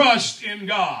our trust in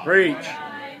God. Preach.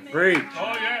 Preach.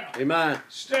 Oh, yeah. Amen.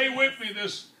 Stay with me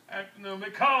this afternoon,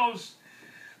 because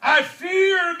I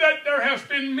fear that there have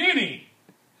been many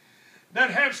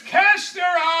that have cast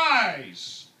their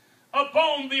eyes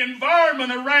upon the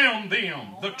environment around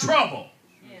them, the trouble.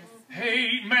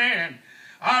 Amen.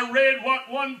 I read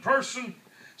what one person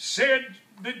said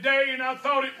today, and I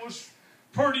thought it was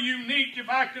pretty unique if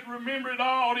I could remember it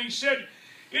all. He said,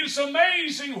 "It's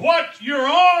amazing what your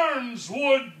arms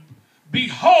would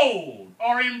behold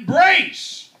or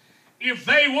embrace if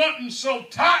they wasn't so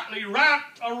tightly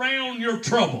wrapped around your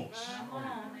troubles."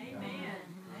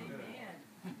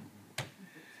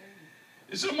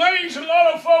 It's amazing. A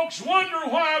lot of folks wonder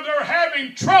why they're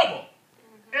having trouble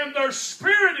and their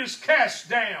spirit is cast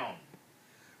down.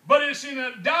 But it's in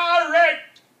a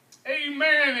direct,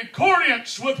 amen,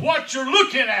 accordance with what you're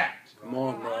looking at. Come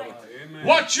on, brother.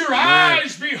 What your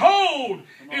eyes behold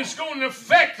is going to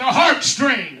affect the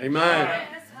heartstring. Amen.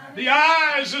 The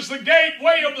eyes is the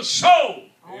gateway of the soul.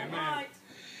 Amen.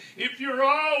 If you're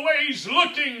always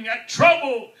looking at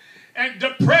trouble and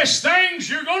depressed things,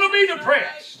 you're going to be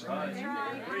depressed. Amen.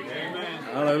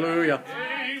 Hallelujah.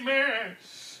 Amen.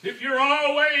 If you're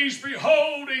always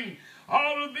beholding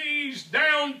all of these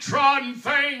downtrodden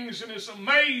things, and it's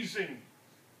amazing.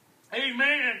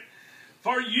 Amen.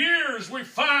 For years we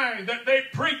find that they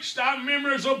preached, I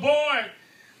remember as a boy,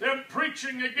 them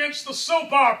preaching against the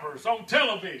soap operas on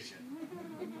television.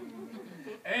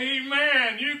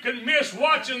 Amen. You can miss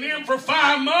watching them for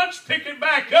 5 months, pick it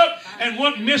back up, and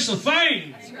wouldn't miss a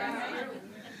thing.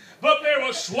 But there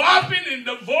was swapping and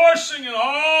divorcing and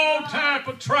all type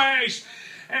of trash.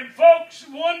 And folks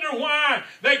wonder why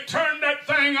they turn that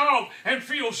thing off and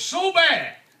feel so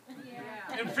bad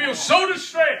and feel so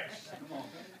distressed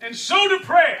and so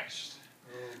depressed.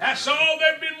 That's all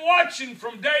they've been watching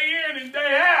from day in and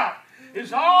day out,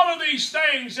 is all of these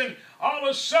things. And all of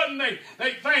a sudden they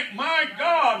think, my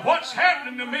God, what's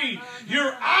happening to me?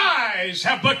 Your eyes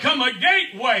have become a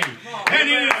gateway, and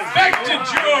it affected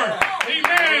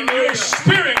your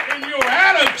spirit and your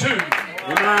attitude.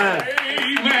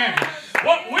 Amen.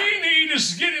 What we need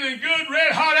is getting a good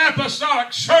red-hot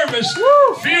apostolic service,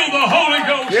 feel the Holy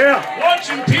Ghost,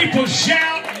 watching people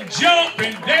shout and jump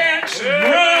and dance and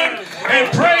run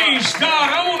and praise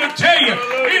God. I want to tell you,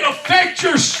 it'll affect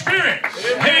your spirit.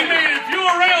 Amen. If you're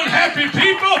around happy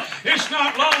people, it's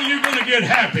not long you're going to get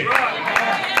happy.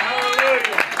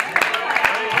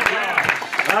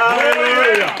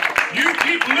 Hallelujah. You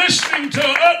keep listening to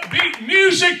upbeat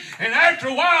music, and after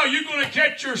a while, you're going to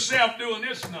catch yourself doing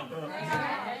this number.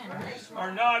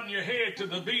 Or nodding your head to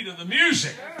the beat of the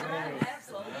music.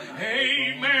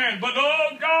 Amen. But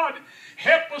oh God,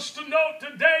 help us to know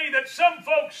today that some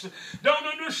folks don't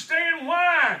understand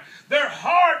why their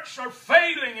hearts are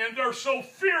failing and they're so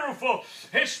fearful.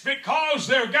 It's because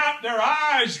they've got their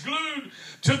eyes glued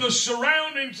to the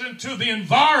surroundings and to the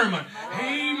environment.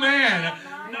 Amen.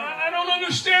 I don't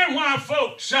understand why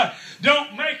folks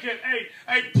don't make it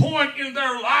a point in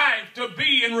their life to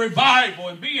be in revival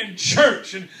and be in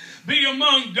church and be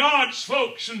among God's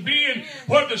folks and be in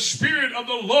what the Spirit of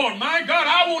the Lord. My God,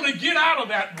 I want to get out of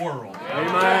that world.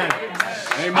 Amen.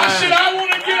 Amen. I said, I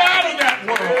want to get out of that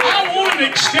world. I want to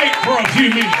escape for a few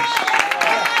minutes.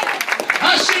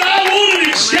 I said, I want to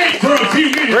escape for a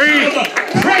few minutes out of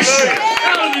the pressure,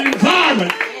 out of the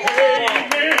environment.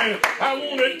 Amen. I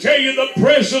want to tell you the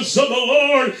presence of the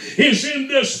Lord is in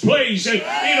this place and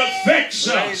it affects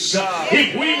us.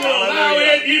 If we will allow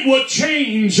it, it will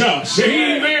change us.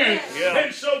 Amen.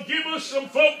 And so give us some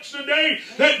folks today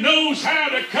that knows how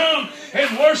to come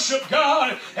and worship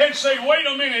God and say, wait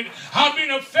a minute, I've been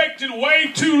affected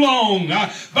way too long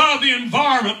by the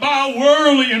environment, by a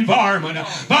worldly environment,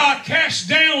 by a cast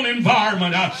down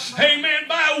environment, amen,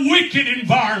 by a wicked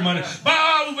environment,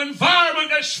 by an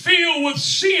environment that's filled with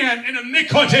sin and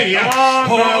iniquity.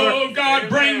 Oh God,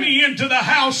 bring me into the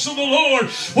house of the Lord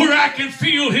where I can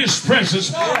feel His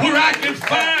presence, where I can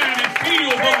find and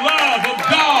feel the love of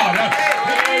God.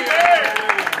 Amen.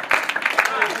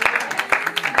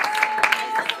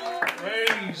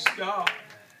 Praise God.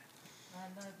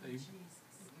 The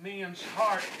men's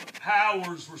heart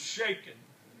powers were shaken.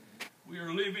 We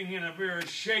are living in a very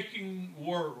shaking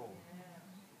world.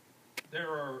 There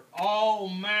are all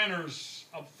manners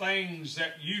of things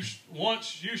that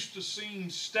once used to seem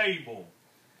stable,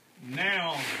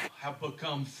 now have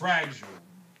become fragile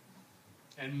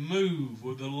and move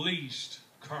with the least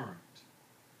current.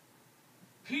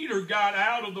 Peter got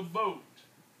out of the boat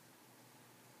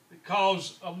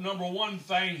because of number one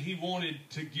thing, he wanted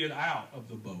to get out of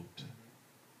the boat.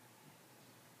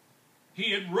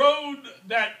 He had rowed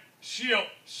that ship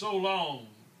so long,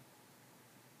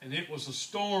 and it was a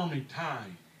stormy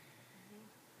time.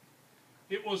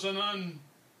 It was an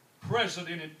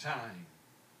unprecedented time.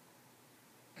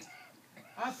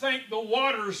 I think the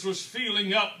waters was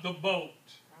filling up the boat.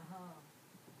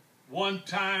 One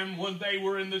time when they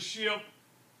were in the ship,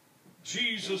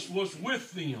 Jesus was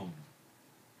with them.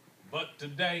 But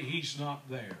today He's not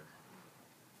there.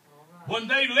 When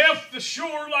they left the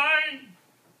shoreline,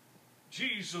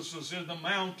 Jesus was in the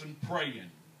mountain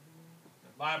praying.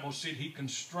 The Bible said He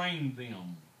constrained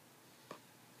them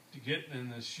to get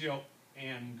in the ship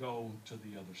and go to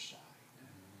the other side.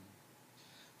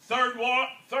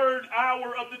 Third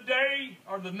hour of the day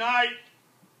or the night,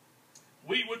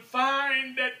 we would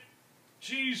find that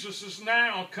Jesus is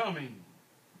now coming.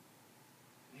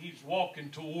 He's walking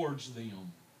towards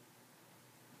them.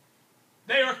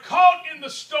 They are caught in the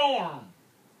storm.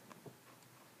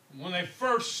 When they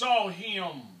first saw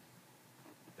Him,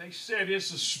 they said,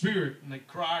 it's a spirit, and they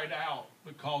cried out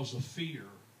because of fear.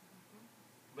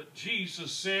 But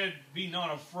Jesus said, be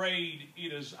not afraid,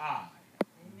 it is I.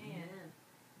 Amen.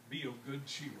 Be of good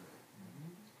cheer.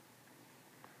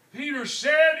 Peter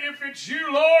said, if it's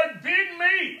you, Lord, bid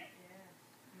me.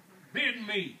 Bid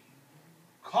me.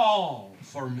 Call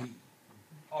for me.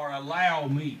 Or allow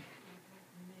me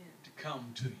to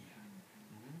come to you.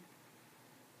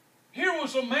 Here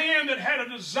was a man that had a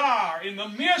desire in the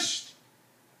midst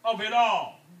of it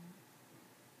all.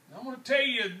 Now, I'm going to tell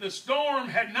you, the storm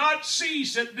had not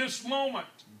ceased at this moment.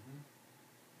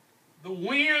 The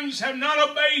winds have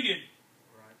not abated.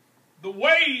 The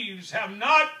waves have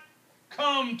not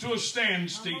come to a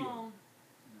standstill.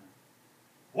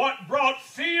 What brought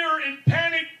fear and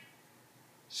panic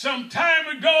some time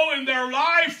ago in their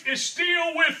life is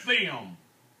still with them.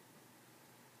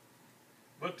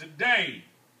 But today,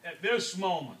 at this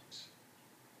moment,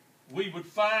 we would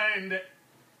find that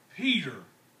Peter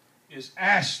is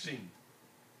asking,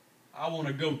 I want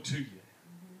to go to you.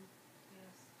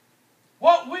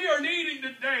 What we are needing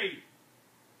today,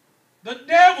 the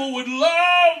devil would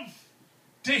love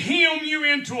to hem you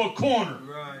into a corner.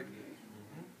 Right.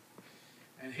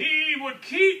 And he would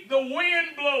keep the wind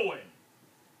blowing.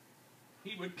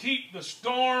 He would keep the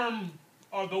storm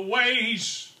or the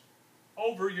waves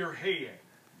over your head.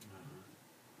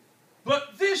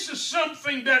 But this is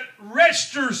something that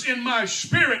registers in my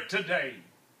spirit today.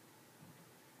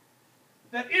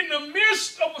 That in the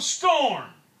midst of a storm,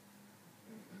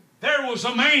 there was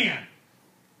a man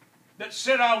that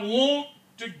said, I want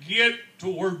to get to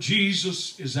where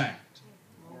Jesus is at.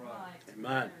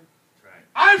 Amen.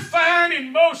 I find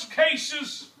in most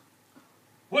cases,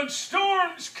 when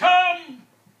storms come,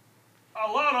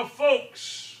 a lot of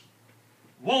folks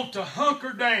want to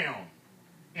hunker down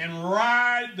and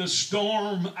ride the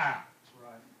storm out.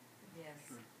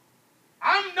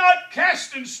 I'm not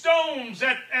casting stones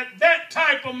at that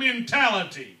type of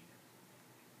mentality.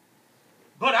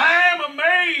 But I am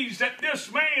amazed at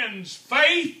this man's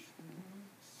faith,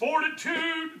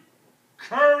 fortitude,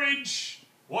 courage,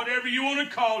 whatever you want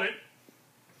to call it.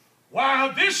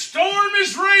 While this storm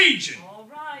is raging,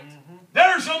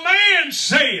 there's a man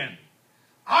saying,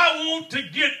 I want to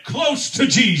get close to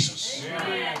Jesus.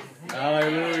 Amen.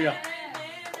 Hallelujah.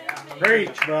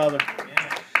 Preach, brother.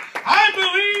 I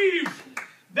believe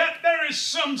that there is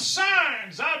some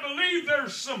signs. I believe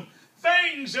there's some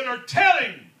things that are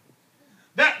telling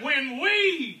that when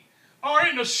we are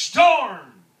in a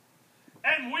storm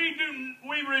and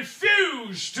we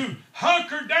refuse to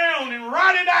hunker down and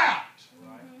ride it out,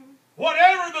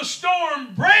 whatever the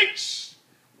storm breaks,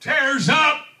 tears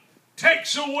up,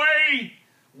 takes away,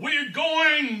 we're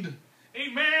going,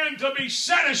 amen, to be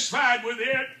satisfied with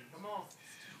it.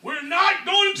 We're not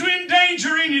going to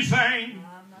endanger anything.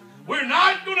 We're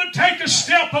not going to take a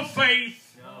step of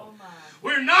faith.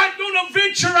 We're not going to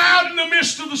venture out in the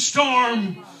midst of the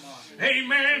storm.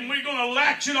 Amen. We're going to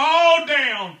latch it all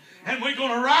down and we're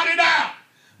going to ride it out.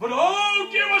 But oh,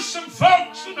 give us some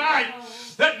folks tonight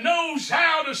that knows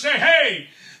how to say, hey,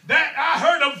 that I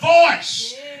heard a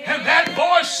voice, and that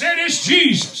voice said it's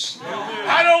Jesus.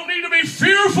 I don't need to be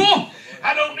fearful.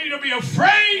 I don't need to be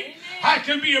afraid. I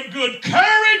can be of good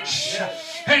courage.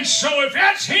 And so if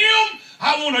that's Him,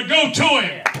 I want to go to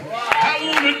Him. I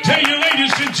want to tell you,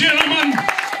 ladies and gentlemen,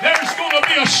 there's going to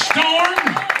be a storm.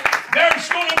 There's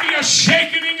going to be a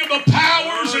shaking of the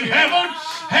powers in heaven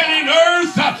and in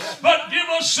earth. But give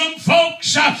us some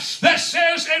folks that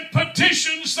says and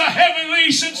petitions the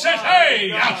heavenlies and says,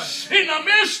 hey, in the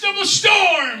midst of the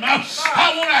storm,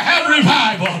 I want to have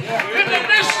revival. In the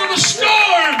midst of the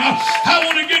storm, I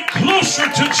want to get closer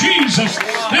to Jesus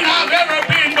than I've ever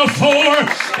been before.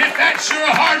 If that's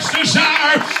your heart's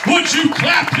desire, would you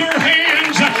clap your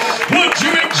hands? Would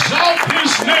you exalt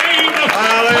His name?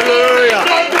 Hallelujah. I'm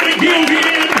not going to give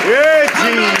in. Yeah,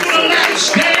 I'm not going to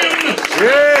latch down.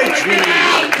 Yeah, Get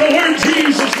out to where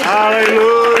Jesus is.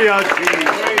 Hallelujah, Jesus.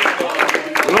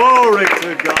 Glory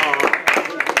to God.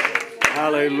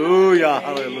 Hallelujah,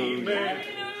 hallelujah.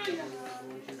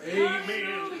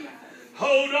 Amen.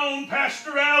 Hold on,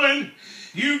 Pastor Allen.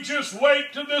 You just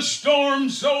wait till the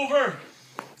storm's over,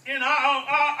 and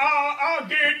I'll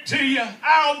guarantee you,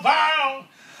 I'll vow,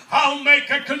 I'll make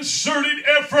a concerted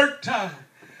effort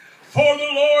for the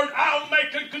Lord. I'll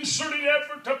make a concerted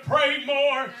effort to pray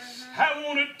more. I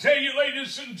want to tell you,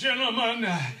 ladies and gentlemen,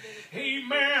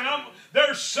 amen,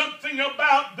 there's something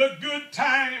about the good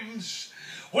times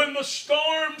when the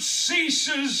storm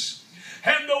ceases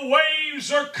and the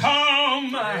waves are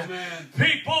calm. Amen.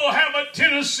 People have a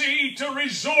tendency to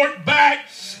resort back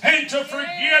and to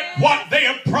forget what they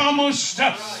have promised,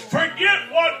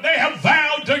 forget what they have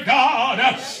vowed to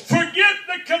God, forget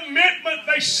the commitment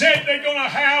they said they're going to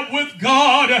have with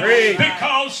God,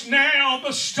 because now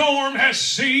the storm has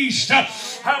ceased.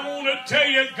 I want to tell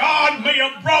you, God may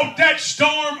have brought that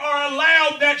storm or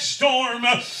allowed that storm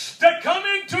to come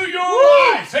into your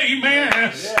life,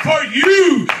 amen, for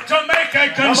you to make a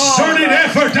concerted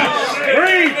effort to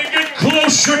get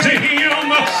closer to Him,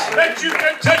 that you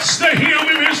can touch the hem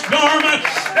of His garment,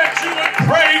 that you would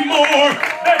pray more,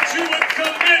 that you would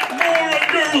commit more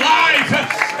of your life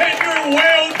and your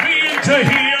well-being to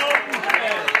Him.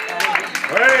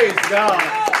 Praise God.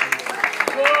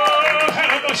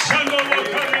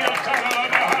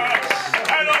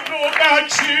 I don't know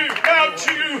about you,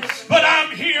 but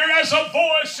I'm here as a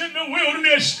voice in the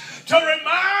wilderness to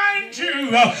remind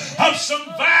you of some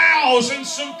vows and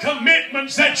some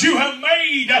commitments that you have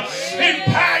made in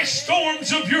past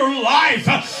storms of your life,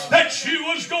 that you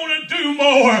was going to do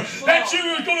more, that you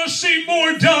were going to see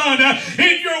more done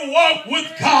in your walk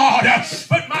with God.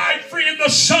 But my friend, the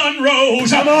sun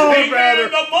rose, and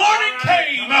the morning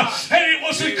came, and it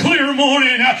was a clear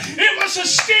morning. It was a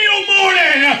still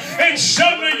morning, and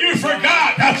suddenly you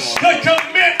forgot the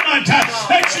commitment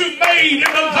that you made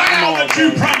and the vow that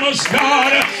you promised God.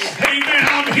 Amen.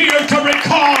 I'm here to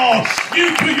recall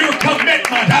you to your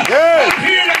commitment. I'm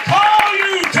here to call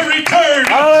you to return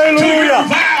to your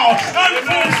vow. I'm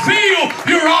fulfill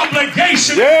your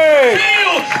obligation. Yay.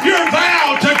 Fulfill your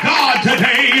vow to God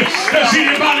today. Does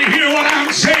anybody hear what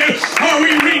I'm saying? Are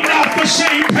we reading off the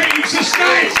same page this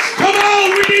night? Come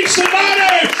on, we need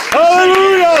somebody.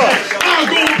 Hallelujah. I'll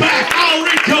go back. I'll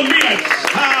recommit.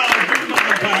 I'll do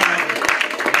my vow.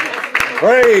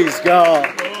 Praise God.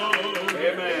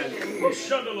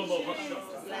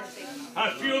 I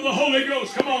feel the Holy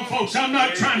Ghost. Come on, folks. I'm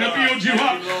not trying to build you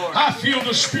up. I feel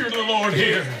the Spirit of the Lord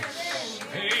here.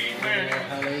 Amen.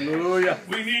 Hallelujah.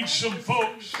 We need some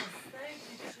folks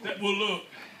that will look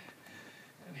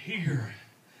and hear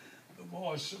the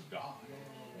voice of God.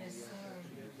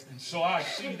 And so I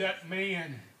see that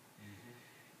man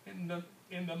in the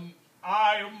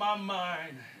eye of my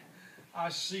mind. I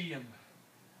see him.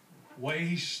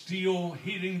 Waves still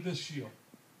hitting the ship.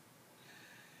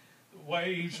 The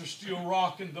waves are still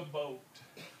rocking the boat.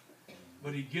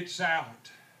 But he gets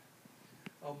out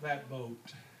of that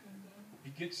boat. He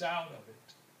gets out of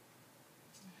it.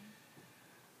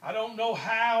 I don't know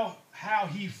how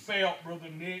he felt, Brother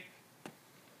Nick.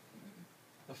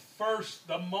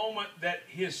 The moment that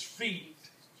his feet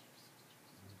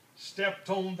stepped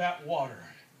on that water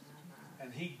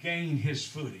and he gained his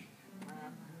footing.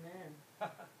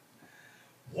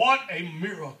 What a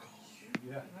miracle.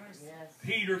 Yeah.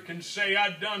 Peter can say,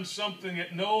 I've done something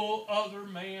that no other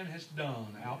man has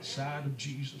done outside of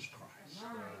Jesus Christ.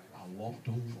 I walked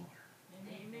on water.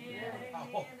 I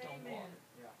walked on water.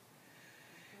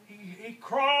 He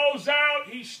crawls out,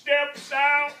 he steps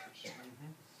out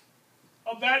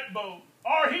of that boat.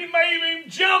 Or he may even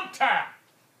jumped out.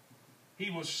 He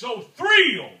was so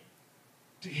thrilled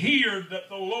to hear that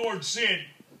the Lord said,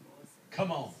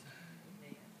 come on.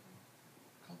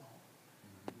 Come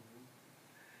on.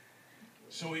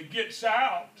 So he gets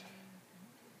out.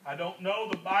 I don't know,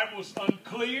 the Bible's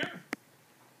unclear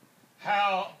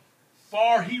how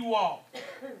far he walked.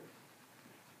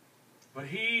 But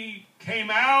he came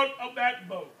out of that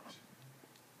boat.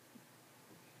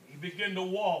 He began to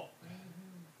walk,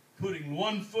 putting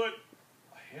one foot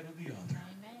ahead of the other.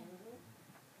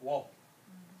 Walk.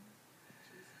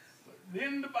 But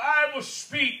then the Bible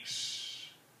speaks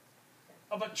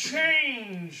of a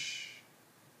change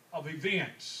of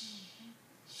events.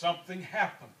 Something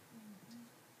happened.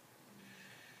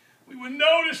 We would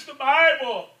notice the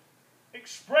Bible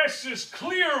expresses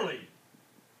clearly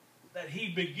that he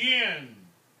began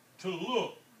to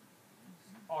look,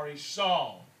 or he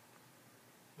saw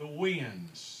the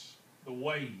winds, the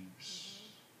waves.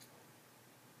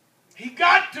 He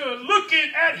got to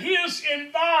looking at his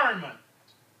environment,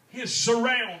 his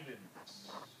surroundings.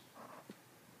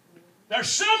 There's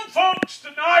some folks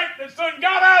tonight that done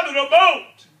got out of the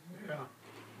boat.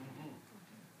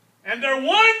 And they're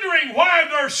wondering why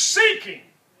they're sinking.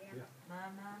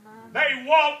 They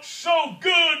walked so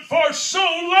good for so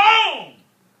long.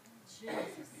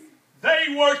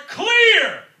 They were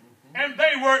clear and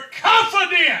they were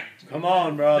confident. Come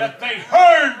on, brother. That they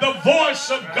heard the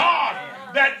voice of God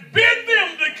that bid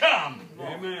them to come.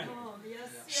 Amen.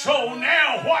 So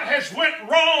now what has went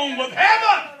wrong with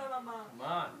heaven?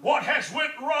 What has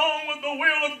went wrong with the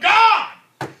will of God?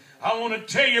 I want to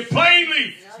tell you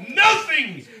plainly,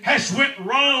 nothing has went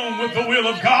wrong with the will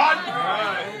of God.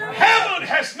 Heaven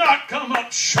has not come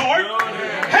up short.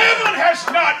 Heaven has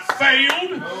not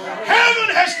failed. Heaven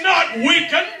has not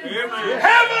weakened.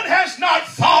 Heaven has not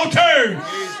faltered.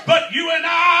 But you and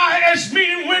I, as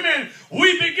men and women,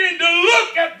 we begin to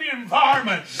look at the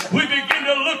environment. We begin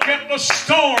to look at the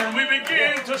storm. We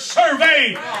begin to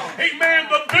survey, amen,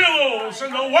 the billows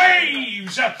and the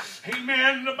waves.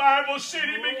 Amen. The Bible said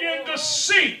he began to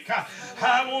sink.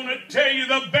 I want to tell you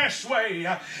the best way,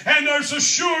 and there's a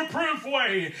sure proof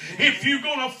way. If you're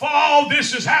going to fall,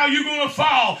 this is how you're going to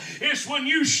fall. It's when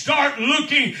you start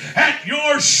looking at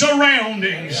your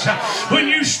surroundings. When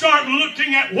you start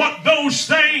looking at what those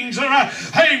things are.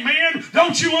 Hey, man,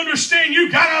 don't you understand?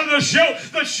 You got out of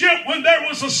the ship when there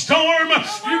was a storm.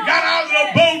 You got out of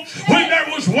the boat when there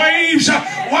was waves.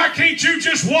 Why can't you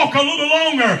just walk a little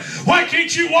longer? Why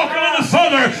can't you walk a little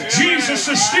further? Jesus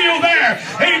is still there.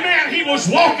 Amen. He was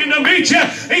walking to meet you.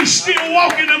 He's still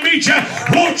walking to meet you.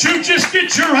 Won't you just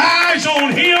get your eyes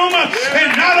on Him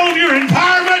and not on your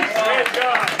environment?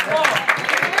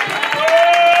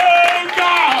 Oh,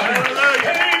 God.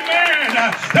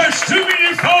 Amen. There's too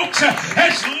many folks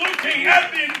that's looking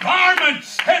at the environment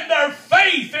and their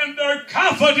faith and their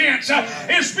confidence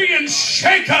is being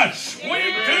shaken.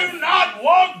 We do not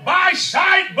walk by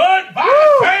sight but by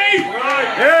faith.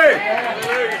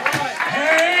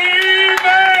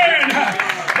 Amen.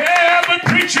 Yeah, but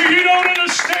preacher, you don't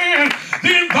understand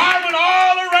the environment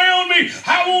all around me.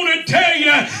 I want to tell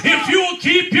you, if you'll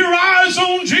keep your eyes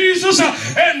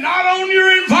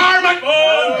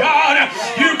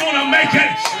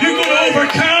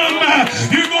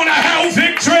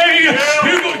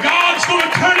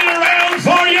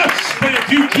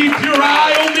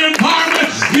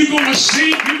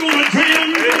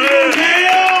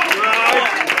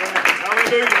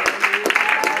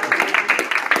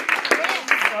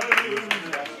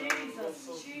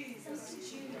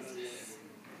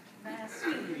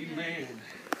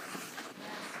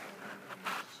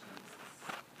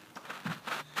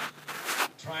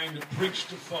trying to preach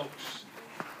to folks.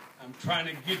 I'm trying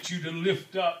to get you to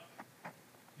lift up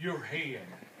your head.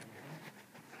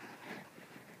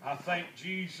 I think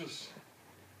Jesus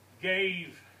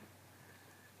gave,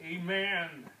 amen,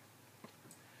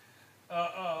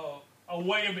 a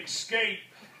way of escape.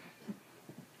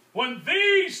 When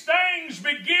these things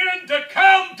begin to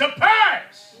come to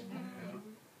pass,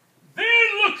 then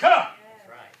look up.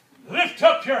 Lift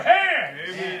up your head.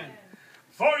 Amen.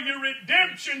 For your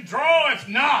redemption draweth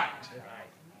nigh.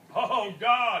 Oh,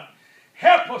 God,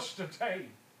 help us today.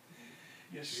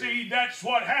 You see, that's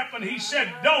what happened. He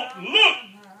said, don't look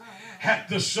at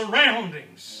the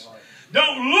surroundings.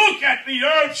 Don't look at the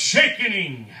earth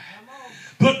shaking,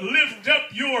 but lift up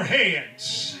your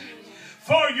heads.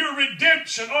 For your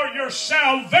redemption or your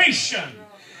salvation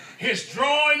is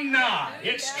drawing nigh.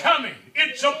 It's coming.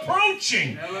 It's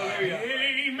approaching.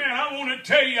 Amen. I want to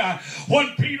tell you,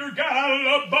 when Peter got out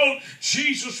of the boat,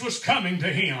 Jesus was coming to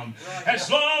him. As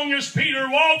long as Peter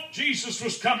walked, Jesus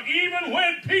was coming. Even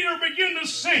when Peter began to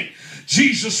sink,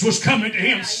 Jesus was coming to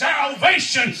him.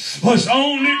 Salvation was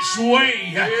on its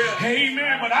way.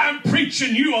 Amen. But I'm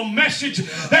preaching you a message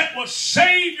that will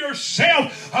save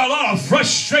yourself a lot of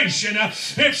frustration.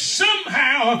 If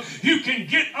somehow you can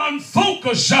get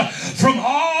unfocused from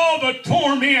all the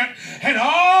torment and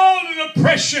all the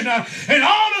depression and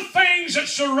all the things that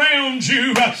surround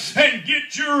you and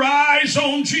get your eyes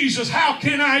on Jesus. How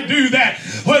can I do that?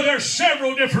 Well, there's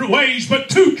several different ways, but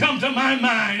two come to my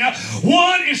mind.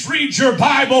 One is read your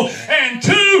Bible, and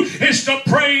two is to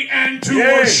pray and to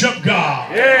worship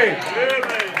God. Yay.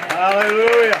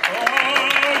 Hallelujah.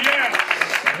 Oh, yeah.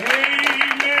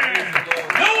 Amen.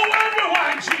 No wonder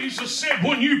why Jesus said,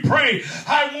 when you pray,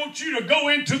 I want you to go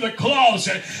into the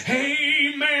closet.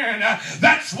 Amen.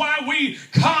 That's why we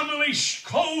commonly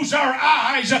close our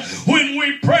eyes when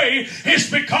we pray. It's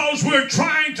because we're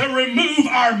trying to remove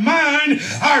our mind,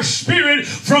 our spirit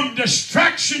from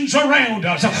distractions around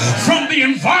us, from the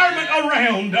environment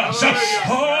around us.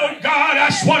 Oh, God,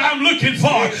 that's what I'm looking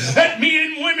for. That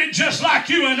men and women just like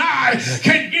you and I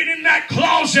can get in that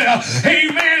closet,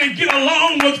 amen, and get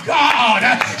along with God.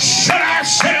 Shut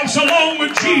ourselves along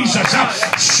with Jesus.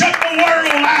 Shut the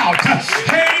world out.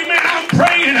 Amen. I'm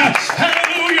praying.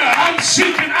 Hallelujah. I'm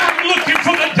seeking. I'm looking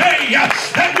for the day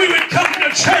that we would come to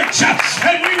church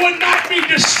and we would not be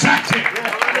distracted.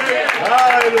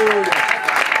 Hallelujah.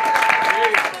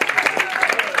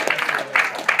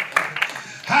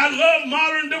 I love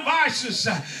modern devices,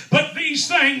 but these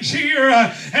things here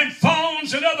and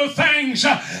phones and other things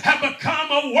have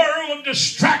become a world of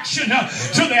distraction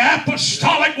to the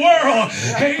apostolic world.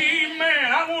 Amen.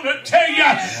 I want to tell you,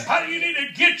 you need to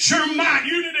get your mind.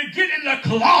 You need to get in the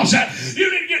closet.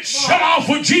 You need to get shut off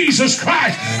with Jesus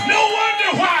Christ. No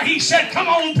wonder why he said, come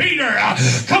on, Peter,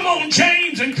 come on,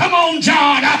 James, and come on,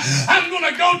 John. I'm going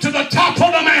to go to the top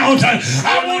of the mountain.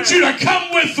 I want you to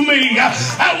come with me.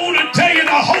 I want to tell you,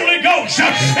 the Holy Ghost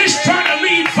is trying to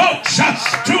lead folks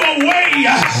to a way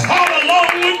all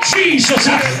along with Jesus.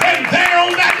 And there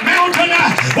on that mountain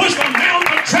was the Mount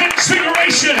of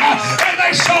Transfiguration. And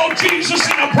they saw Jesus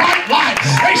in a bright light.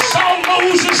 They saw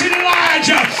Moses and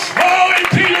Elijah. Oh, and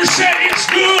Peter said, it's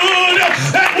good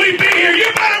that we be here. You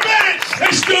better bet it.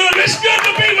 It's good. It's good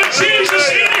to be with Jesus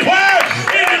anywhere,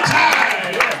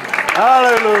 anytime.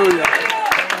 Hallelujah.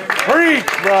 Preach,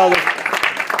 brother.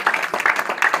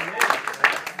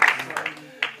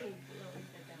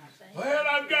 Well,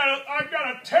 I've got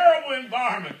a terrible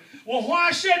environment. Well,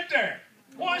 why sit there?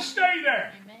 Why stay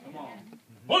there?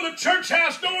 When the church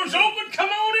house door's open, come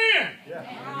on in.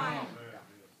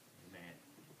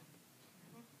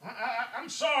 I'm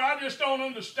sorry, I just don't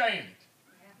understand it.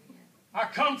 I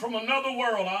come from another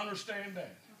world, I understand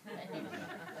that. Thank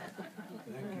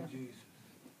you, Jesus.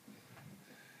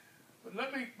 But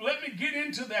let me get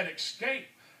into that escape.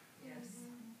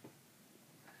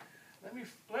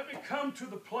 Let me come to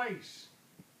the place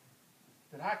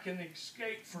that I can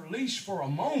escape for at least for a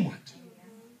moment.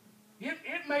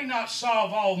 It may not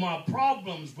solve all my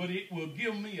problems, but it will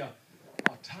give me a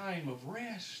time of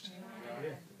rest.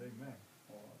 Amen.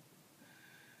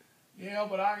 Yeah,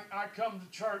 but I come to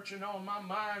church and my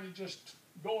mind is just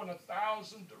going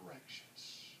 1,000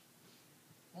 directions.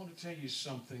 I want to tell you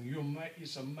something.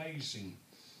 It's amazing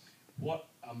what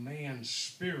a man's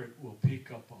spirit will pick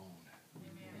up on.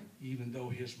 Amen. Even though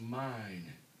his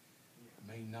mind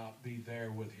may not be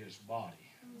there with his body.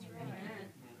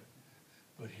 Amen.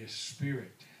 But his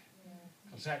spirit.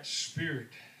 Because that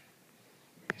spirit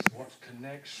is what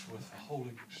connects with the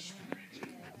Holy Spirit.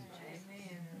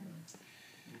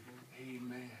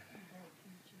 Amen.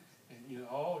 And you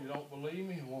don't believe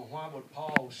me? Well, why would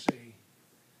Paul say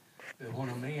that when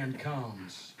a man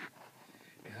comes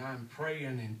and I'm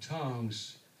praying in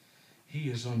tongues, he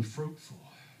is unfruitful.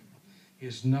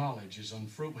 His knowledge is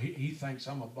unfruitful. He thinks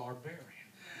I'm a barbarian.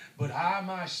 But I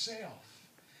myself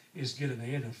is getting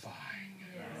edifying.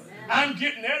 I'm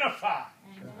getting edified.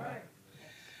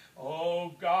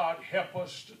 Oh, God, help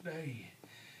us today,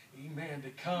 amen, to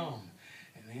come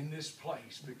and in this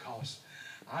place, because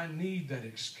I need that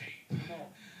escape.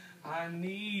 I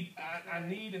need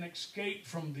an escape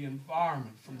from the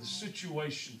environment, from the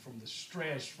situation, from the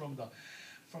stress, from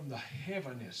the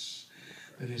heaviness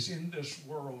that is in this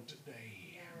world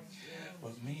today.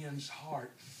 But men's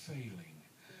heart failing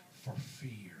for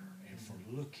fear and for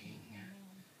looking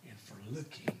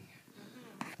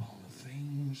upon the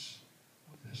things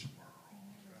of this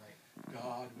world.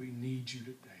 God, we need you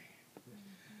today.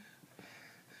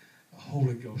 The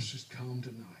Holy Ghost has come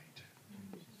tonight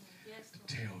to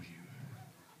tell you,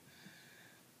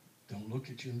 don't look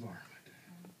at your environment.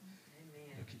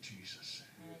 Look at Jesus.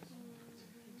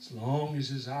 As long as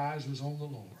his eyes was on the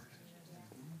Lord,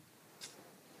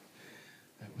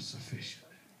 that was sufficient.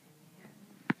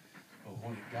 But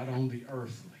when it got on the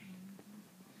earthly,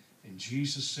 and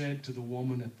Jesus said to the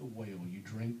woman at the well, you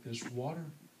drink this water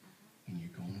and you're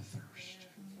going to thirst.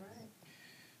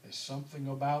 There's something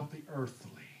about the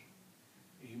earthly,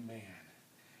 amen,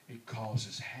 it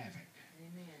causes havoc.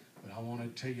 But I want to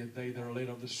tell you, they that are led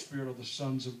of the Spirit of the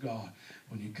sons of God,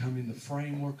 when you come in the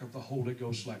framework of the Holy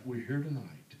Ghost like we're here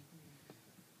tonight,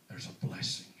 there's a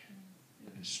blessing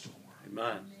in store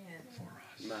for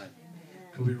us. Amen.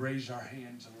 Could we raise our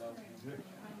hands and love him?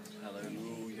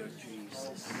 Hallelujah,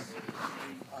 Jesus.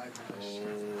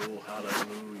 Oh,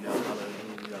 hallelujah,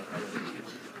 hallelujah, hallelujah.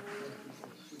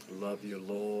 Love you,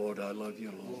 Lord. I love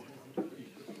you, Lord.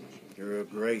 You're a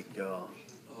great God.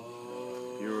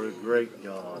 You're a great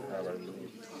God. Hallelujah.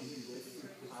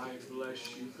 I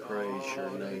bless you, God. Praise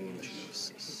your name,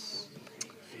 Jesus.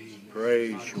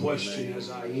 Praise your Question name. as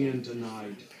I end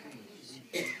tonight.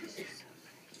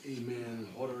 Amen.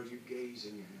 What are you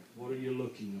gazing at? What are you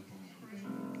looking upon?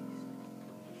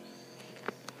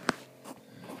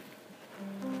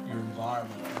 Your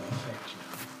environment will affect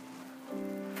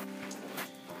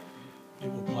you. It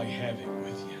will play havoc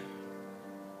with you.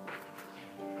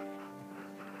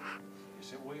 Yes,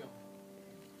 it will.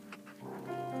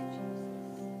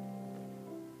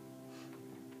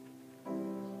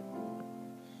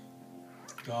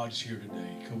 God's here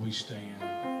today. Could we stand?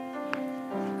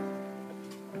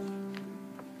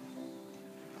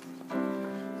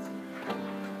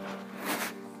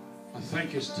 I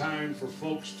think it's time for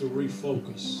folks to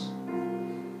refocus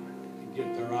and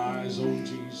get their eyes on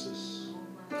Jesus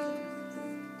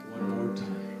one more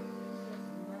time.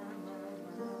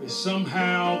 If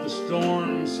somehow the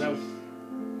storms have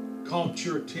caught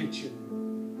your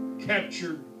attention,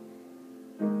 captured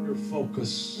your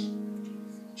focus,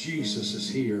 Jesus is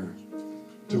here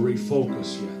to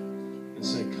refocus you and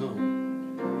say,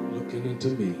 come, looking into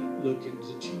me, look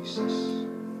into Jesus,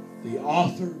 the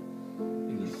author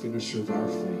and the finisher of our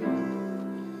faith.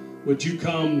 Would you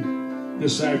come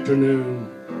this afternoon?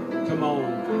 Come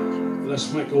on,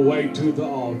 let's make a way to the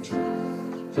altar.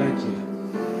 Thank you.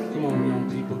 Come on, young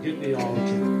people, get in the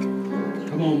altar.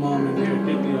 Come on, Mom and Dad,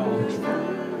 get in the altar.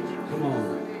 Come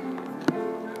on.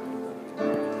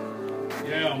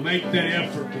 Yeah, make that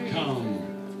effort to come.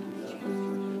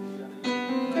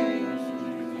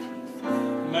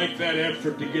 Make that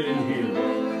effort to get in here.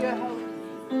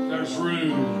 There's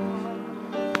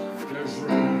room. There's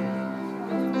room.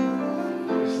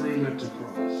 There's room at the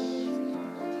cross.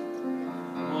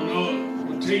 Oh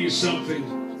no, I'll tell you something.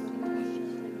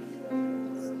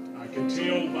 I can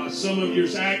tell by some of your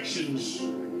actions,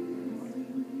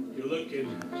 you're looking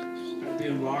at the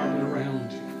environment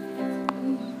around you.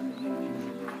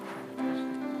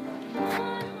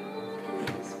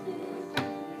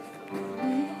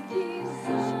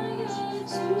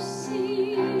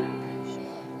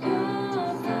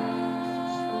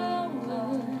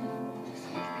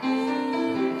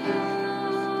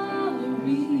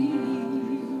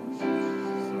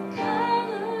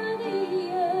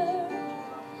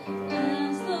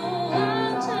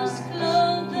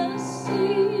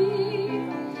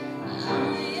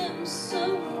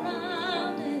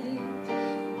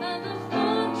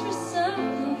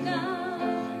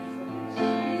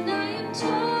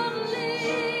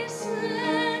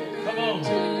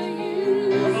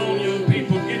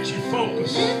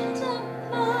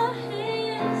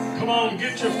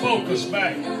 Focus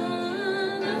back.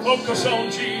 Focus on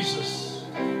Jesus.